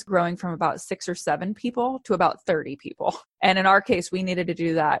one is growing from about 6 or 7 people to about 30 people. And in our case, we needed to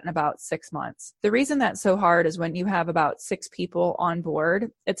do that in about 6 months. The reason that's so hard is when you have about 6 people on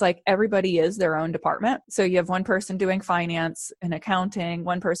board, it's like everybody is their own department. So you have one person doing finance and accounting,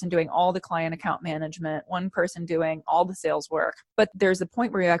 one person doing all the client account management, one person doing all the sales work. But there's a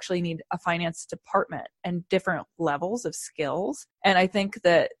point where you actually need a finance department and different levels of skills. And I think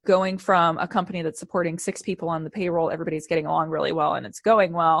that going from a company that's supporting 6 people on the payroll, everybody's getting along really well and it's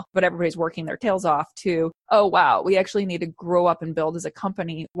going well, but everybody's working their tails off, to, oh, wow, we actually need to grow up and build as a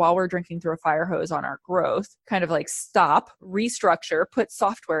company while we're drinking through a fire hose on our growth. Kind of like stop, restructure, put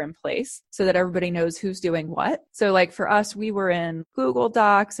software in place so that everybody knows who's doing what. So like for us, we were in Google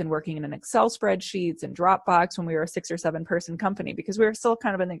Docs and working in an Excel spreadsheets and Dropbox when we were a 6 or 7 person company, because we were still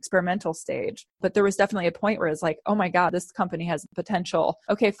kind of in the experimental stage. But there was definitely a point where it's like, oh my God, this company has potential.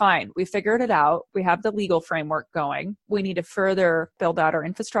 Okay, fine. We figured it out. We have the legal framework going. We need to further build out our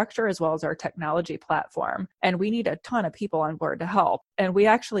infrastructure as well as our technology platform. And we need a ton of people on board to help. And we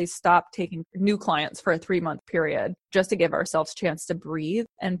actually stopped taking new clients for a 3-month period just to give ourselves a chance to breathe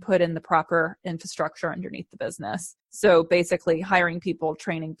and put in the proper infrastructure underneath the business. So basically hiring people,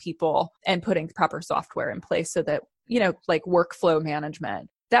 training people, and putting proper software in place so that, like workflow management.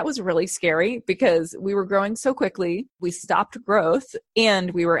 That was really scary because we were growing so quickly. We stopped growth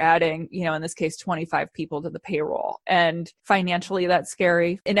and we were adding, in this case, 25 people to the payroll. And financially, that's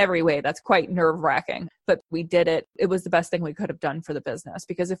scary. In every way, that's quite nerve-wracking. But we did it. It was the best thing we could have done for the business,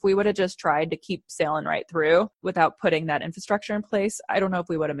 because if we would have just tried to keep sailing right through without putting that infrastructure in place, I don't know if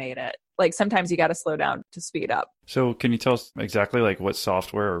we would have made it. Like sometimes you got to slow down to speed up. So can you tell us exactly like what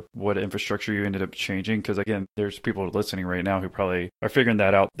software or what infrastructure you ended up changing? Because again, there's people listening right now who probably are figuring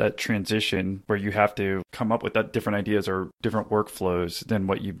that out, that transition where you have to come up with that different ideas or different workflows than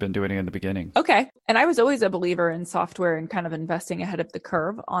what you've been doing in the beginning. Okay. And I was always a believer in software and kind of investing ahead of the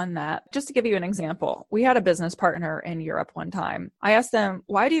curve on that. Just to give you an example, we had a business partner in Europe one time. I asked them,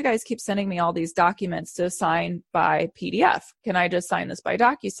 why do you guys keep sending me all these documents to sign by PDF? Can I just sign this by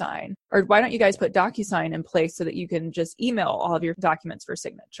DocuSign? Or why don't you guys put DocuSign in place so that you can just email all of your documents for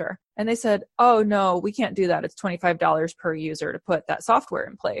signature? And they said, oh, no, we can't do that. It's $25 per user to put that software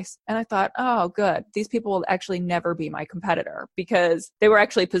in place. And I thought, oh, good. These people will actually never be my competitor, because they were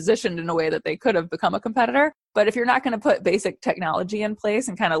actually positioned in a way that they could have become a competitor. But if you're not going to put basic technology in place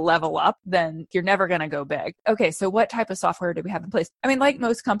and kind of level up, then you're never going to go big. Okay, so what type of software do we have in place? I mean, like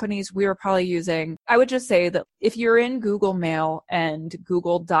most companies, we were probably using, I would just say that if you're in Google Mail and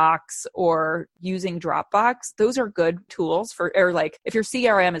Google Docs or using Dropbox, those are good tools for, or like if your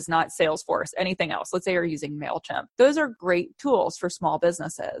CRM is not Salesforce, anything else, let's say you're using MailChimp, those are great tools for small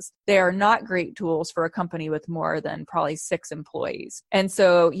businesses. They are not great tools for a company with more than probably 6 employees. And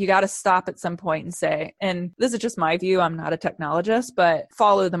so you got to stop at some point and say, and this is just my view, I'm not a technologist, but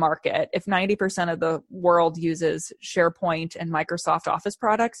follow the market. If 90% of the world uses SharePoint and Microsoft Office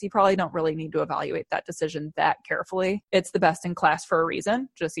products, you probably don't really need to evaluate that decision that carefully. It's the best in class for a reason,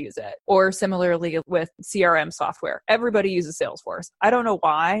 just use it. Or similarly with CRM software, everybody uses Salesforce. I don't know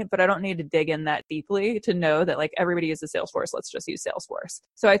why, but I don't need to dig in that deeply to know that like everybody uses Salesforce, let's just use Salesforce.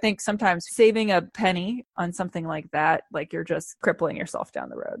 So I think sometimes saving a penny on something like that, like you're just crippling yourself down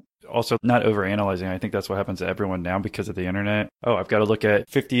the road. Also, not overanalyzing. I think that's what happens to everyone now because of the internet. Oh, I've got to look at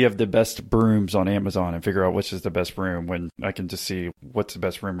 50 of the best brooms on Amazon and figure out which is the best broom, when I can just see what's the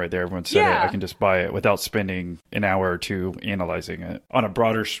best broom right there. Everyone said it. I can just buy it without spending an hour or two analyzing it. On a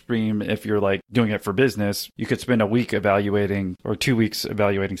broader stream, if you're like doing it for business, you could spend a week evaluating or 2 weeks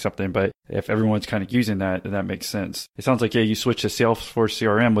evaluating something. But if everyone's kind of using that, then that makes sense. It sounds like, yeah, you switched to Salesforce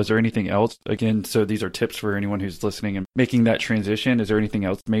CRM. Was there anything else? Again, so these are tips for anyone who's listening and making that transition. Is there anything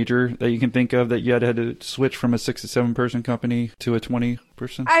else major that you can think of that you had to switch from a 6 to 7 person company to a 20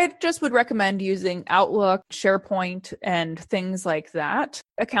 person? I just would recommend using Outlook, SharePoint, and things like that.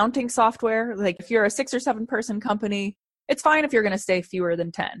 Accounting software, like if you're a 6 or 7 person company, it's fine if you're going to stay fewer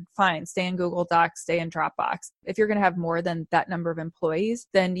than 10. Fine, stay in Google Docs, stay in Dropbox. If you're going to have more than that number of employees,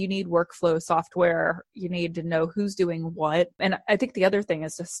 then you need workflow software. You need to know who's doing what. And I think the other thing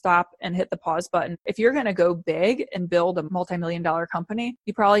is to stop and hit the pause button. If you're going to go big and build a multi-million-dollar company,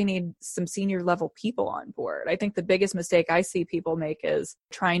 you probably need some senior level people on board. I think the biggest mistake I see people make is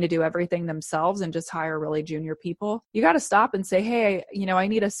trying to do everything themselves and just hire really junior people. You got to stop and say, hey, I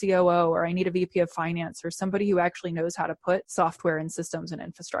need a COO or I need a VP of finance or somebody who actually knows how to put software and systems and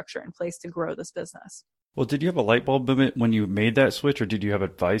infrastructure in place to grow this business. Well, did you have a light bulb moment when you made that switch, or did you have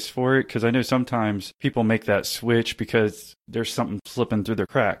advice for it? Because I know sometimes people make that switch because there's something slipping through the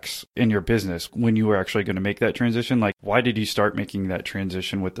cracks in your business when you were actually going to make that transition. Like, why did you start making that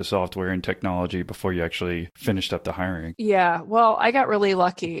transition with the software and technology before you actually finished up the hiring? Yeah, well, I got really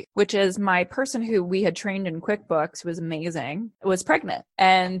lucky, which is my person who we had trained in QuickBooks, was amazing, was pregnant,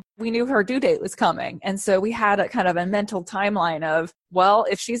 and we knew her due date was coming. And so we had a kind of a mental timeline of, well,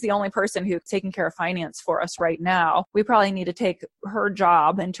 if she's the only person who's taking care of finance for us right now, we probably need to take her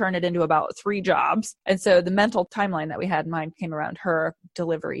job and turn it into about 3 jobs. And so the mental timeline that we had in mind came around her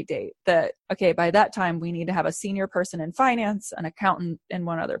delivery date that, okay, by that time, we need to have a senior person in finance, an accountant, and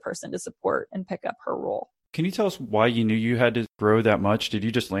one other person to support and pick up her role. Can you tell us why you knew you had to grow that much? Did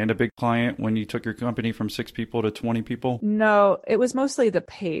you just land a big client when you took your company from 6 people to 20 people? No, it was mostly the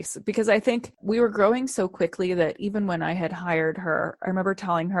pace because I think we were growing so quickly that even when I had hired her, I remember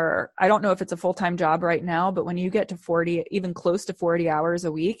telling her, I don't know if it's a full-time job right now, but when you get to 40, even close to 40 hours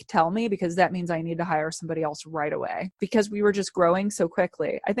a week, tell me because that means I need to hire somebody else right away because we were just growing so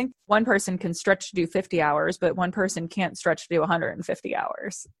quickly. I think one person can stretch to do 50 hours, but one person can't stretch to do 150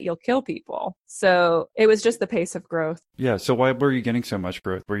 hours. You'll kill people. So it was just the pace of growth. Yeah. So why were you getting so much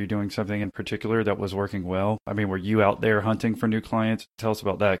growth? Were you doing something in particular that was working well? I mean, were you out there hunting for new clients? Tell us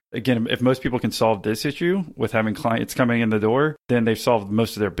about that. Again, if most people can solve this issue with having clients coming in the door, then they've solved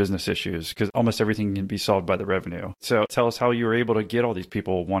most of their business issues because almost everything can be solved by the revenue. So tell us how you were able to get all these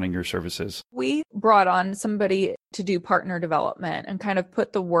people wanting your services. We brought on somebody to do partner development and kind of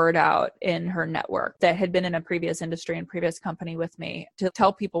put the word out in her network that had been in a previous industry and previous company with me to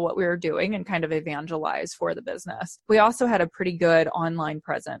tell people what we were doing and kind of evangelize for the business. We also had a pretty good online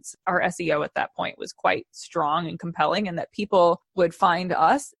presence. Our SEO at that point was quite strong and compelling, and that people would find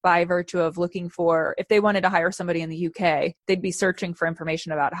us by virtue of looking for, if they wanted to hire somebody in the UK, they'd be searching for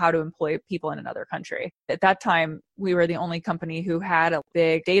information about how to employ people in another country. At that time, we were the only company who had a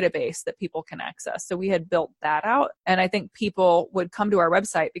big database that people can access. So we had built that out. And I think people would come to our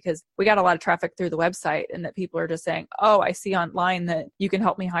website because we got a lot of traffic through the website and that people are just saying, oh, I see online that you can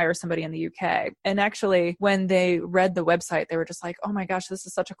help me hire somebody in the UK. And actually, when they read the website, they were just like, oh my gosh, this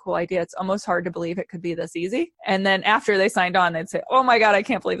is such a cool idea. It's almost hard to believe it could be this easy. And then after they signed on, they'd say, oh my God, I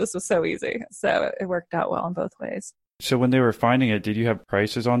can't believe this was so easy. So it worked out well in both ways. So when they were finding it, did you have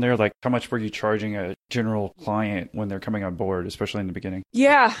prices on there? Like how much were you charging a general client when they're coming on board, especially in the beginning?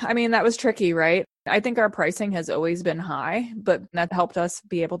 Yeah, I mean, that was tricky, right? I think our pricing has always been high, but that helped us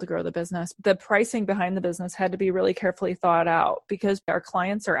be able to grow the business. The pricing behind the business had to be really carefully thought out because our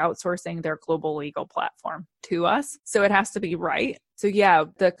clients are outsourcing their global legal platform to us. So it has to be right. So yeah,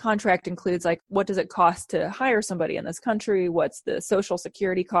 the contract includes like, what does it cost to hire somebody in this country? What's the social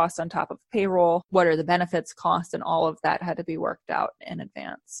security cost on top of payroll? What are the benefits cost? And all of that had to be worked out in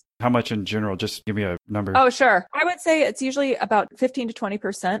advance. How much in general? Just give me a number. Oh, sure. I would say it's usually about 15 to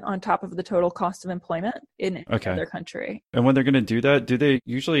 20% on top of the total cost of employment in their country. And when they're going to do that, do they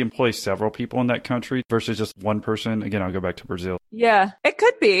usually employ several people in that country versus just one person? Again, I'll go back to Brazil. Yeah, it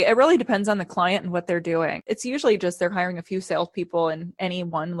could be. It really depends on the client and what they're doing. It's usually just they're hiring a few salespeople in any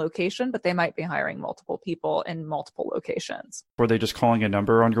one location, but they might be hiring multiple people in multiple locations. Were they just calling a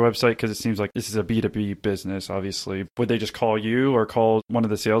number on your website? Because it seems like this is a B2B business, obviously. Would they just call you or call one of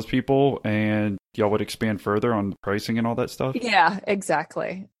the salespeople and y'all would expand further on the pricing and all that stuff? Yeah,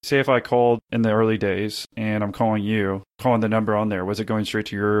 exactly. Say if I called in the early days and I'm calling the number on there, was it going straight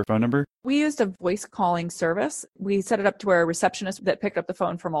to your phone number? We used a voice calling service. We set it up to where a receptionist that picked up the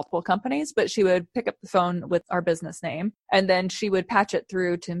phone for multiple companies, but she would pick up the phone with our business name, and then she would patch it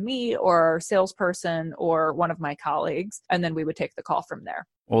through to me or our salesperson or one of my colleagues, and then we would take the call from there.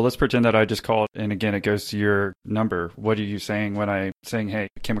 Well, let's pretend that I just called and again, it goes to your number. What are you saying when I'm saying, hey,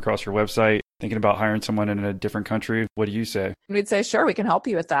 I came across your website, thinking about hiring someone in a different country? What do you say? We'd say, sure, we can help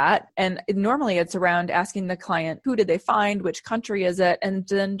you with that. And normally it's around asking the client, who did they find? Which country is it? And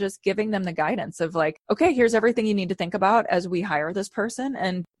then just giving them the guidance of like, okay, here's everything you need to think about as we hire this person.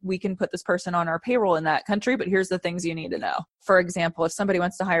 And we can put this person on our payroll in that country, but here's the things you need to know. For example, if somebody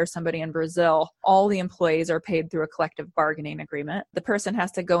wants to hire somebody in Brazil, all the employees are paid through a collective bargaining agreement. The person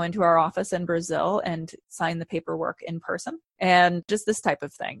has to go into our office in Brazil and sign the paperwork in person and just this type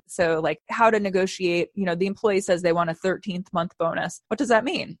of thing. So like how to negotiate, the employee says they want a 13th month bonus. What does that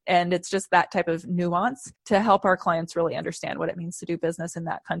mean? And it's just that type of nuance to help our clients really understand what it means to do business in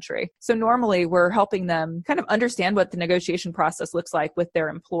that country. So normally we're helping them kind of understand what the negotiation process looks like with their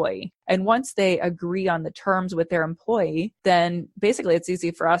employee. And once they agree on the terms with their employee, then basically it's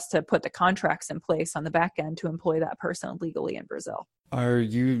easy for us to put the contracts in place on the back end to employ that person legally in Brazil. Are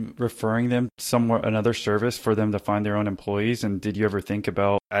you referring them somewhere, another service for them to find their own employees? And did you ever think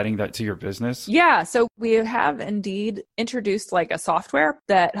about adding that to your business? Yeah. So we have indeed introduced like a software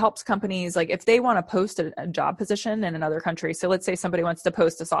that helps companies, like if they want to post a job position in another country. So let's say somebody wants to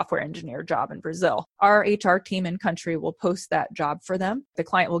post a software engineer job in Brazil. Our HR team in country will post that job for them. The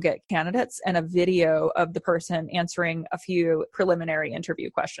client will get candidates and a video of the person answering a few preliminary interview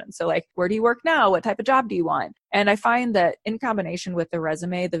questions. So like, where do you work now? What type of job do you want? And I find that in combination with the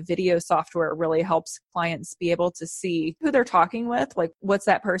resume, the video software really helps clients be able to see who they're talking with, like what's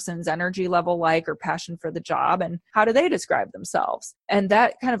that person's energy level like or passion for the job, and how do they describe themselves. And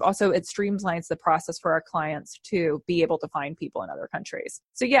that kind of also, it streamlines the process for our clients to be able to find people in other countries.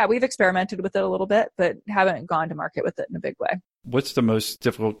 So yeah, we've experimented with it a little bit, but haven't gone to market with it in a big way. What's the most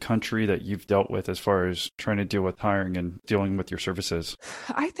difficult country that you've dealt with as far as trying to deal with hiring and dealing with your services?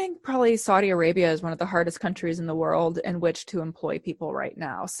 I think probably Saudi Arabia is one of the hardest countries in the world in which to employ people right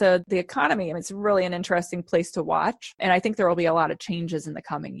now. So the economy, I mean, it's really an interesting place to watch. And I think there will be a lot of changes in the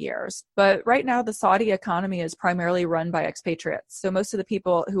coming years. But right now, the Saudi economy is primarily run by expatriates. So most of the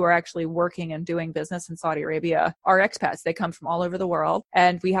people who are actually working and doing business in Saudi Arabia are expats. They come from all over the world,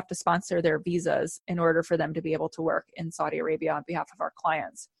 and we have to sponsor their visas in order for them to be able to work in Saudi Arabia on behalf of our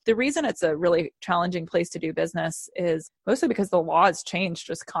clients. The reason it's a really challenging place to do business is mostly because the laws change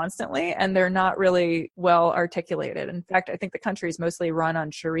just constantly and they're not really well articulated. In fact, I think the country is mostly run on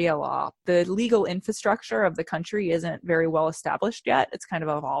Sharia law. The legal infrastructure of the country isn't very well established yet. It's kind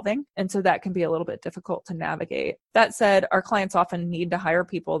of evolving. And so that can be a little bit difficult to navigate. That said, our clients often need to hire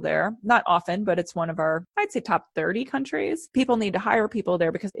people there. Not often, but it's one of our, I'd say, top 30 countries. People need to hire people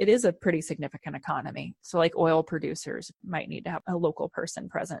there because it is a pretty significant economy. So like oil producers might need to have a local person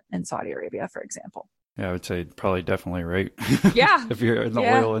present in Saudi Arabia, for example. Yeah, I would say probably definitely, right? Yeah. If you're in the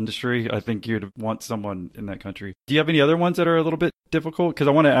oil industry, I think you'd want someone in that country. Do you have any other ones that are a little bit difficult? Because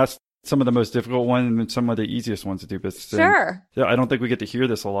I want to ask some of the most difficult ones and some of the easiest ones to do business in. Sure. Yeah, I don't think we get to hear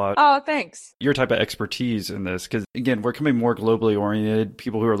this a lot. Oh, thanks. Your type of expertise in this, because again, we're coming more globally oriented.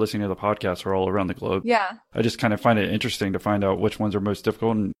 People who are listening to the podcast are all around the globe. Yeah. I just kind of find it interesting to find out which ones are most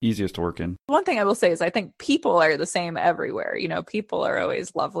difficult and easiest to work in. One thing I will say is I think people are the same everywhere. You know, people are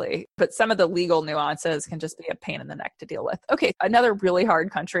always lovely, but some of the legal nuances can just be a pain in the neck to deal with. Okay, another really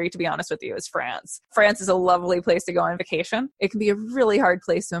hard country, to be honest with you, is France. France is a lovely place to go on vacation. It can be a really hard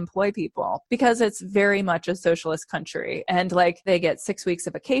place to employ people because it's very much a socialist country. And like they get 6 weeks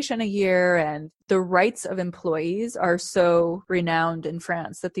of vacation a year, and the rights of employees are so renowned in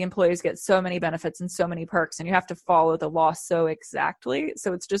France that the employees get so many benefits and so many perks, and you have to follow the law so exactly.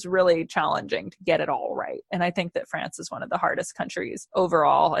 So it's just really challenging to get it all right. And I think that France is one of the hardest countries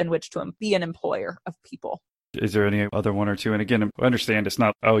overall in which to be an employer of people. Is there any other one or two? And again, I understand it's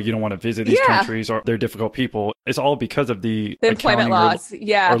not, oh, you don't want to visit these countries or they're difficult people. It's all because of the employment laws,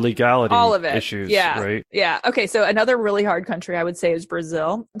 or legality all of it. Issues, right? Yeah. Okay. So another really hard country I would say is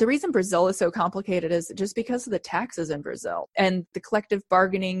Brazil. The reason Brazil is so complicated is just because of the taxes in Brazil and the collective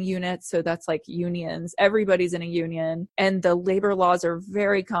bargaining units. So that's like unions. Everybody's in a union, and the labor laws are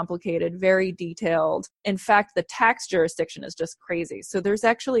very complicated, very detailed. In fact, the tax jurisdiction is just crazy. So there's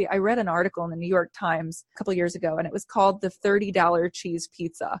actually, I read an article in the New York Times a couple of years ago, and it was called the $30 cheese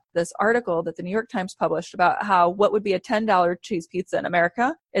pizza. This article that the New York Times published about how what would be a $10 cheese pizza in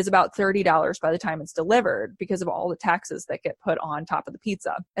America is about $30 by the time it's delivered because of all the taxes that get put on top of the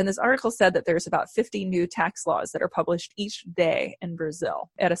pizza. And this article said that there's about 50 new tax laws that are published each day in Brazil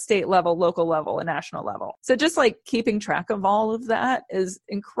at a state level, local level, and national level. So just like keeping track of all of that is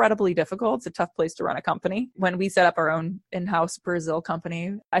incredibly difficult. It's a tough place to run a company. When we set up our own in-house Brazil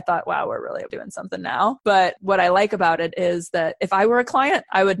company, I thought, wow, we're really doing something now. But what I like about it is that if I were a client,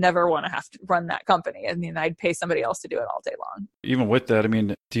 I would never want to have to run that company. I mean, I'd pay somebody else to do it all day long. Even with that, I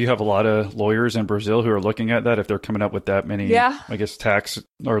mean, do you have a lot of lawyers in Brazil who are looking at that if they're coming up with that many, I guess, tax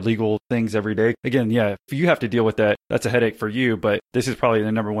or legal things every day? Again, if you have to deal with that, that's a headache for you. But this is probably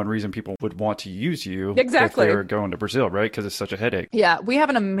the number one reason people would want to use you if they're going to Brazil, right? Because it's such a headache. Yeah, we have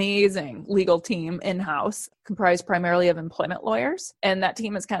an amazing legal team in-house comprised primarily of employment lawyers. And that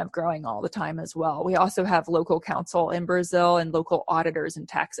team is kind of growing all the time as well. We also have local counsel in Brazil and local auditors and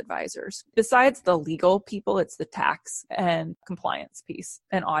tax advisors. Besides the legal people, it's the tax and compliance piece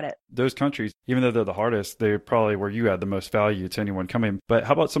and audit. Those countries, even though they're the hardest, they're probably where you add the most value to anyone coming. But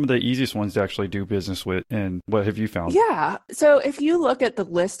how about some of the easiest ones to actually do business with? And what have you found? Yeah. So if you look at the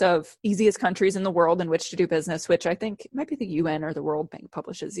list of easiest countries in the world in which to do business, which I think might be the UN or the World Bank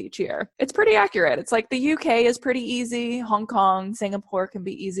publishes each year, it's pretty accurate. It's like the UK is pretty easy. Hong Kong, Singapore can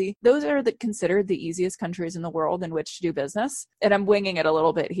be easy. Those are considered the easiest countries in the world in which to do business. And I'm winging it a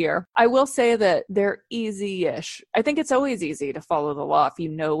little bit here. I will say that they're easy-ish. I think it's always easy to follow the law if you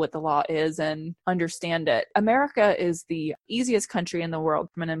know what the law is and understand it. America is the easiest country in the world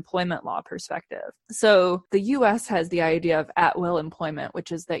from an employment law perspective. So the US has the idea of at-will employment,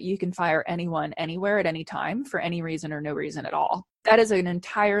 which is that you can fire anyone anywhere at any time for any reason or no reason at all. That is an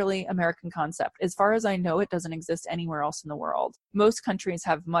entirely American concept. As far as I know, it doesn't exist anywhere else in the world. Most countries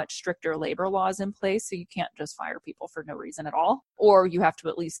have much stricter labor laws in place, so you can't just fire people for no reason at all, or you have to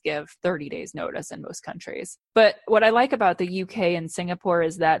at least give 30 days notice in most countries. But what I like about the UK and Singapore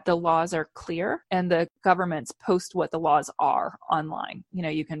is that the laws are clear and the governments post what the laws are online.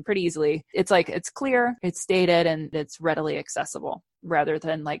 You can pretty easily, it's clear, it's stated, and it's readily accessible. Rather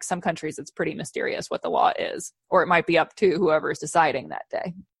than like some countries, it's pretty mysterious what the law is, or it might be up to whoever's deciding that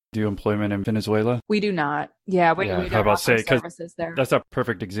day. Do employment in Venezuela? We do not. Yeah, we don't offer services there. That's a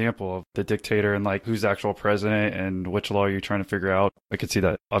perfect example of the dictator and like who's the actual president and which law you're trying to figure out. I could see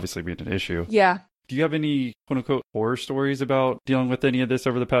that obviously being an issue. Yeah. Do you have any quote unquote horror stories about dealing with any of this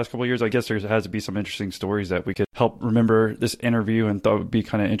over the past couple of years? I guess there has to be some interesting stories that we could help remember this interview and thought would be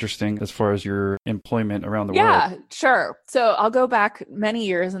kind of interesting as far as your employment around the world. Yeah, sure. So I'll go back many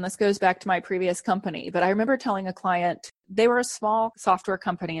years, and this goes back to my previous company. But I remember telling a client, they were a small software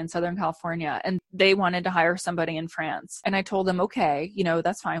company in Southern California, and they wanted to hire somebody in France. And I told them, okay,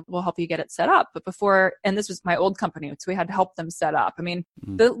 that's fine. We'll help you get it set up. But and this was my old company, so we had to help them set up. I mean,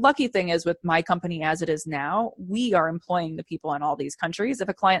 The lucky thing is with my company as it is now, we are employing the people in all these countries. If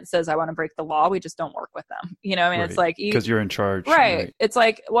a client says, I want to break the law, we just don't work with them. Right. It's like, because you're in charge. Right. It's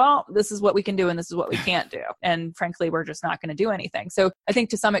like, well, this is what we can do and this is what we can't do. And frankly, we're just not going to do anything. So I think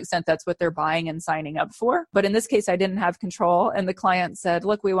to some extent, that's what they're buying and signing up for. But in this case, I didn't have control. And the client said,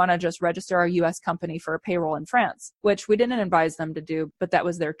 look, we want to just register our US company for a payroll in France, which we didn't advise them to do, but that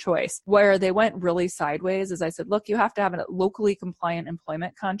was their choice. Where they went really sideways is I said, look, you have to have a locally compliant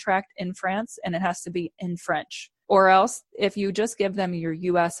employment contract in France, and it has to be in French. Or else, if you just give them your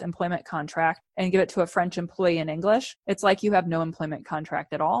US employment contract and give it to a French employee in English, it's like you have no employment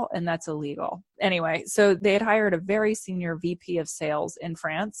contract at all, and that's illegal. Anyway, so they had hired a very senior VP of sales in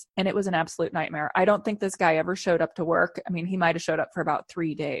France, and it was an absolute nightmare. I don't think this guy ever showed up to work. I mean, he might have showed up for about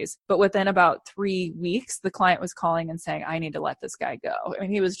 3 days, but within about 3 weeks, the client was calling and saying, I need to let this guy go. I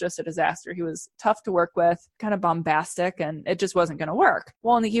mean, he was just a disaster. He was tough to work with, kind of bombastic, and it just wasn't going to work.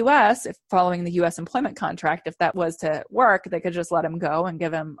 Well, in the US, if following the US employment contract, if that was to work, they could just let him go and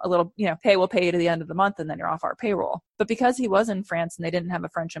give him a little, hey, we'll pay you to the end of the month and then you're off our payroll. But because he was in France and they didn't have a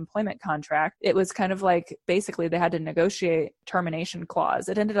French employment contract, it was kind of like basically they had to negotiate termination clause.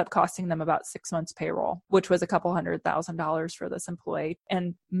 It ended up costing them about 6 months payroll, which was a couple $100,000 for this employee,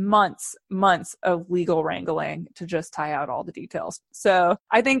 and months of legal wrangling to just tie out all the details. So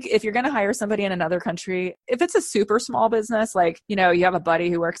I think if you're going to hire somebody in another country, if it's a super small business, like, you have a buddy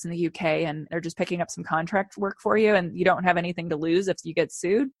who works in the UK and they're just picking up some contract work for you and you don't have anything to lose if you get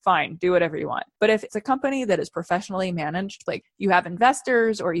sued, fine, do whatever you want. But if it's a company that is professionally managed, like you have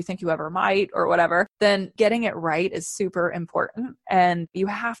investors or you think you ever might or whatever, then getting it right is super important. And you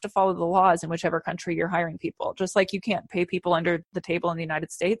have to follow the laws in whichever country you're hiring people. Just like you can't pay people under the table in the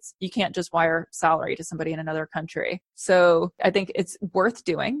United States, you can't just wire salary to somebody in another country. So I think it's worth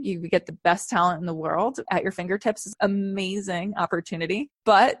doing. You get the best talent in the world at your fingertips. Is amazing opportunity,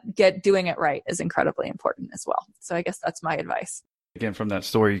 but doing it right is incredibly important as well. So I guess that's my advice. Again, from that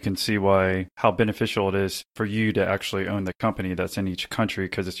story, you can see how beneficial it is for you to actually own the company that's in each country,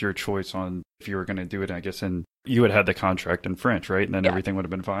 because it's your choice on if you were going to do it, I guess. And you would have had the contract in French, right? And then everything would have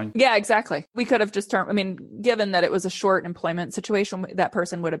been fine. Yeah, exactly. We could have just given that it was a short employment situation, that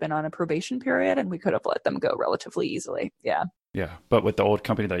person would have been on a probation period and we could have let them go relatively easily. Yeah. Yeah. But with the old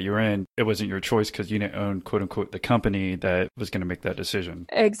company that you were in, it wasn't your choice because you didn't own, quote unquote, the company that was going to make that decision.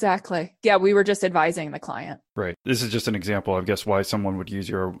 Exactly. Yeah. We were just advising the client. Right. This is just an example, I guess, why someone would use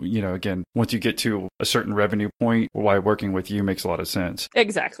your, again, once you get to a certain revenue point, why working with you makes a lot of sense.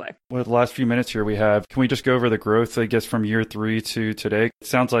 Exactly. Well, the last few minutes here can we just go over the growth, I guess, from year 3 to today? It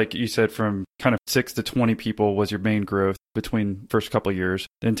sounds like you said from kind of 6 to 20 people was your main growth between first couple of years.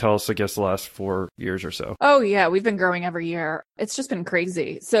 Then tell us, I guess, the last 4 years or so. Oh, yeah. We've been growing every year. It's just been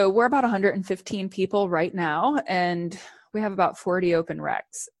crazy. So we're about 115 people right now, and we have about 40 open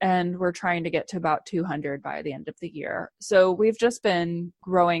recs, and we're trying to get to about 200 by the end of the year. So we've just been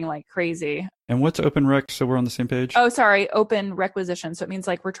growing like crazy. And what's open rec? So we're on the same page? Oh, sorry. Open requisition. So it means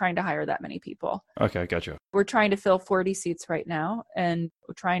like we're trying to hire that many people. Okay, gotcha. We're trying to fill 40 seats right now, and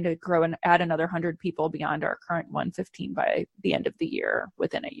we're trying to grow and add another 100 people beyond our current 115 by the end of the year,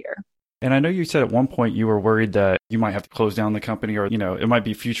 within a year. And I know you said at one point you were worried that you might have to close down the company, or, it might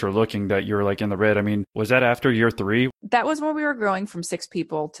be future looking that you're like in the red. I mean, was that after year 3? That was when we were growing from 6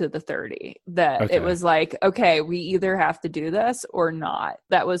 people to the 30, that It was like, okay, we either have to do this or not.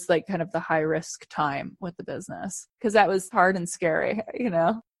 That was like kind of the high risk time with the business, because that was hard and scary,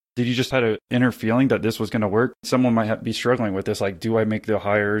 Did you just had an inner feeling that this was going to work? Someone might be struggling with this. Like, do I make the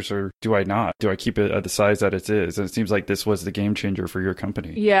hires or do I not? Do I keep it at the size that it is? And it seems like this was the game changer for your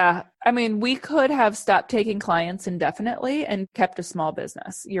company. Yeah. I mean, we could have stopped taking clients indefinitely and kept a small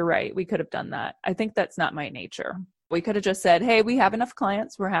business. You're right. We could have done that. I think that's not my nature. We could have just said, hey, we have enough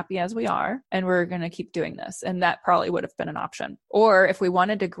clients. We're happy as we are, and we're going to keep doing this. And that probably would have been an option. Or if we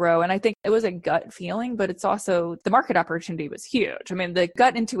wanted to grow, and I think it was a gut feeling, but it's also the market opportunity was huge. I mean, the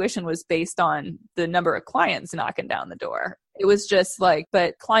gut intuition was based on the number of clients knocking down the door. It was just like,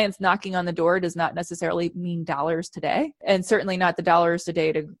 but clients knocking on the door does not necessarily mean dollars today. And certainly not the dollars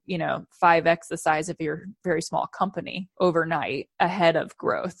today to, 5x the size of your very small company overnight ahead of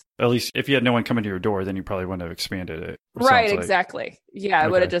growth. At least if you had no one coming to your door, then you probably wouldn't have expanded it. Right, exactly. Yeah,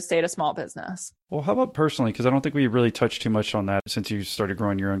 it would have just stayed a small business. Well, how about personally? Because I don't think we really touched too much on that since you started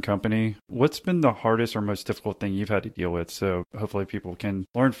growing your own company. What's been the hardest or most difficult thing you've had to deal with? So hopefully people can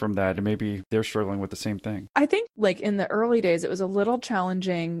learn from that and maybe they're struggling with the same thing. I think like in the early days, it was a little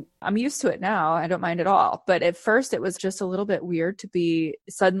challenging. I'm used to it now. I don't mind at all. But at first it was just a little bit weird to be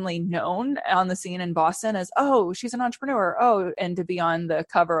suddenly known on the scene in Boston as, oh, she's an entrepreneur. Oh, and to be on the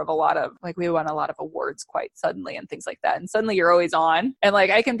cover of a lot of, like we won a lot of awards quite suddenly and things like that. And suddenly you're always on. And like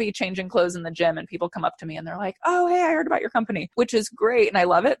I can be changing clothes in the gym and people come up to me and they're like, oh, hey, I heard about your company, which is great. And I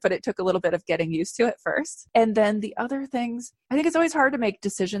love it. But it took a little bit of getting used to it first. And then the other things, I think it's always hard to make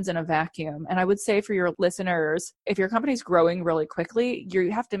decisions in a vacuum. And I would say for your listeners, if your company's growing really quickly,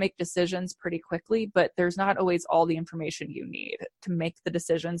 you have to make decisions pretty quickly, but there's not always all the information you need to make the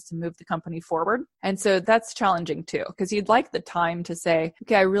decisions to move the company forward. And so that's challenging too, because you'd like the time to say,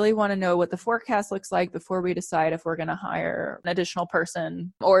 okay, I really want to know what the forecast looks like before we decide if we're going to hire an additional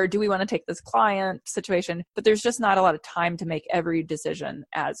person, or do we want to take this client situation? But there's just not a lot of time to make every decision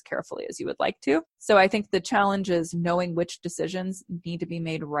as carefully as you would like to. So I think the challenge is knowing which decisions need to be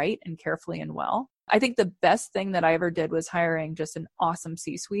made right and carefully and well. I think the best thing that I ever did was hiring just an awesome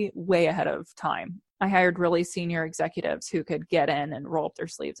C-suite way ahead of time. I hired really senior executives who could get in and roll up their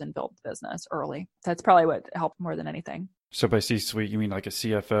sleeves and build the business early. That's probably what helped more than anything. So by C-suite, you mean like a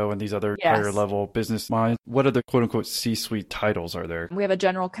CFO and these other higher level business minds? What other quote unquote C-suite titles are there? We have a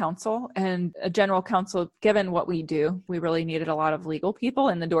general counsel, and a general counsel, given what we do, we really needed a lot of legal people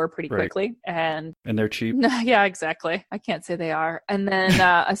in the door pretty quickly. And they're cheap? Yeah, exactly. I can't say they are. And then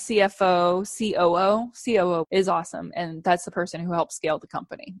a CFO, COO. COO is awesome. And that's the person who helps scale the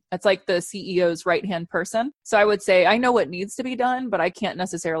company. That's like the CEO's right-hand person. So I would say, I know what needs to be done, but I can't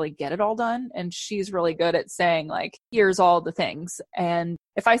necessarily get it all done. And she's really good at saying like, here's all the things. And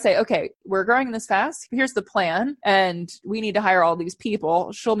if I say, okay, we're growing this fast, here's the plan, and we need to hire all these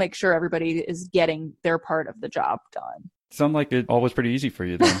people, she'll make sure everybody is getting their part of the job done. Sound like it all was pretty easy for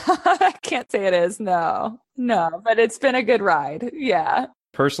you then. I can't say it is. No, but it's been a good ride. Yeah.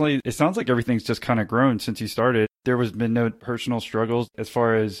 Personally, it sounds like everything's just kind of grown since you started. There was been no personal struggles as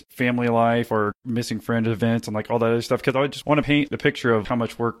far as family life or missing friend events and like all that other stuff. Because I just want to paint the picture of how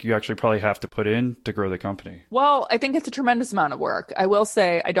much work you actually probably have to put in to grow the company. Well, I think it's a tremendous amount of work. I will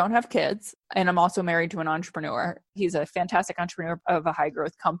say I don't have kids, and I'm also married to an entrepreneur. He's a fantastic entrepreneur of a high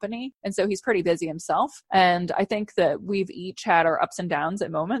growth company. And so he's pretty busy himself. And I think that we've each had our ups and downs at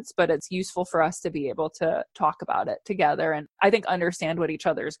moments, but it's useful for us to be able to talk about it together and I think understand what each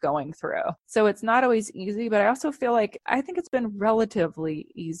other's going through. So it's not always easy, but I also feel like I think it's been relatively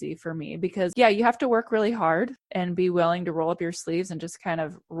easy for me because you have to work really hard and be willing to roll up your sleeves and just kind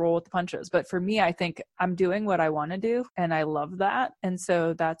of roll with the punches. But for me, I think I'm doing what I want to do and I love that. And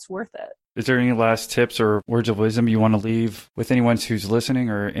so that's worth it. Is there any last tips or words of wisdom you want to leave with anyone who's listening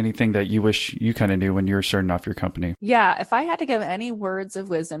or anything that you wish you kind of knew when you were starting off your company? Yeah, if I had to give any words of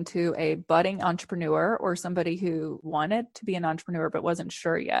wisdom to a budding entrepreneur or somebody who wanted to be an entrepreneur but wasn't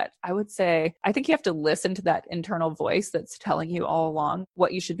sure yet, I would say, I think you have to listen to that internal voice that's telling you all along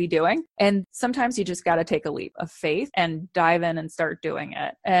what you should be doing. And sometimes you just got to take a leap of faith and dive in and start doing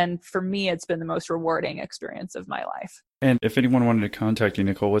it. And for me, it's been the most rewarding experience of my life. And if anyone wanted to contact you,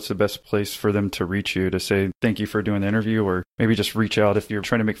 Nicole, what's the best place for them to reach you to say thank you for doing the interview, or maybe just reach out if you're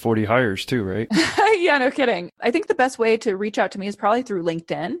trying to make 40 hires too, right? Yeah, no kidding. I think the best way to reach out to me is probably through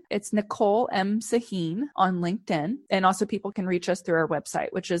LinkedIn. It's Nicole M. Sahin on LinkedIn. And also people can reach us through our website,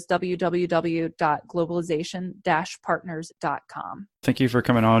 which is www.globalization-partners.com. Thank you for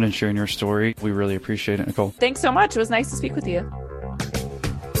coming on and sharing your story. We really appreciate it, Nicole. Thanks so much. It was nice to speak with you.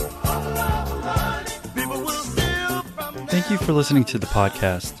 Thank you for listening to the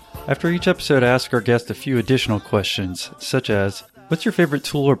podcast. After each episode, I ask our guests a few additional questions, such as, what's your favorite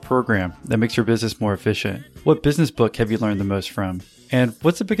tool or program that makes your business more efficient? What business book have you learned the most from? And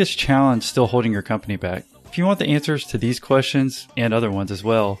what's the biggest challenge still holding your company back? If you want the answers to these questions and other ones as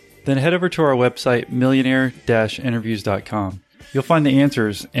well, then head over to our website, millionaire-interviews.com. You'll find the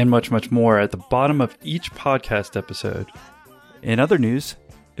answers and much, much more at the bottom of each podcast episode. In other news,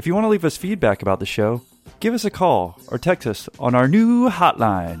 if you want to leave us feedback about the show, give us a call or text us on our new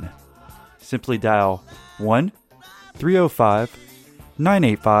hotline. Simply dial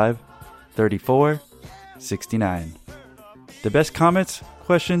 1-305-985-3469. The best comments,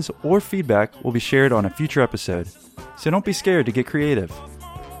 questions, or feedback will be shared on a future episode, so don't be scared to get creative.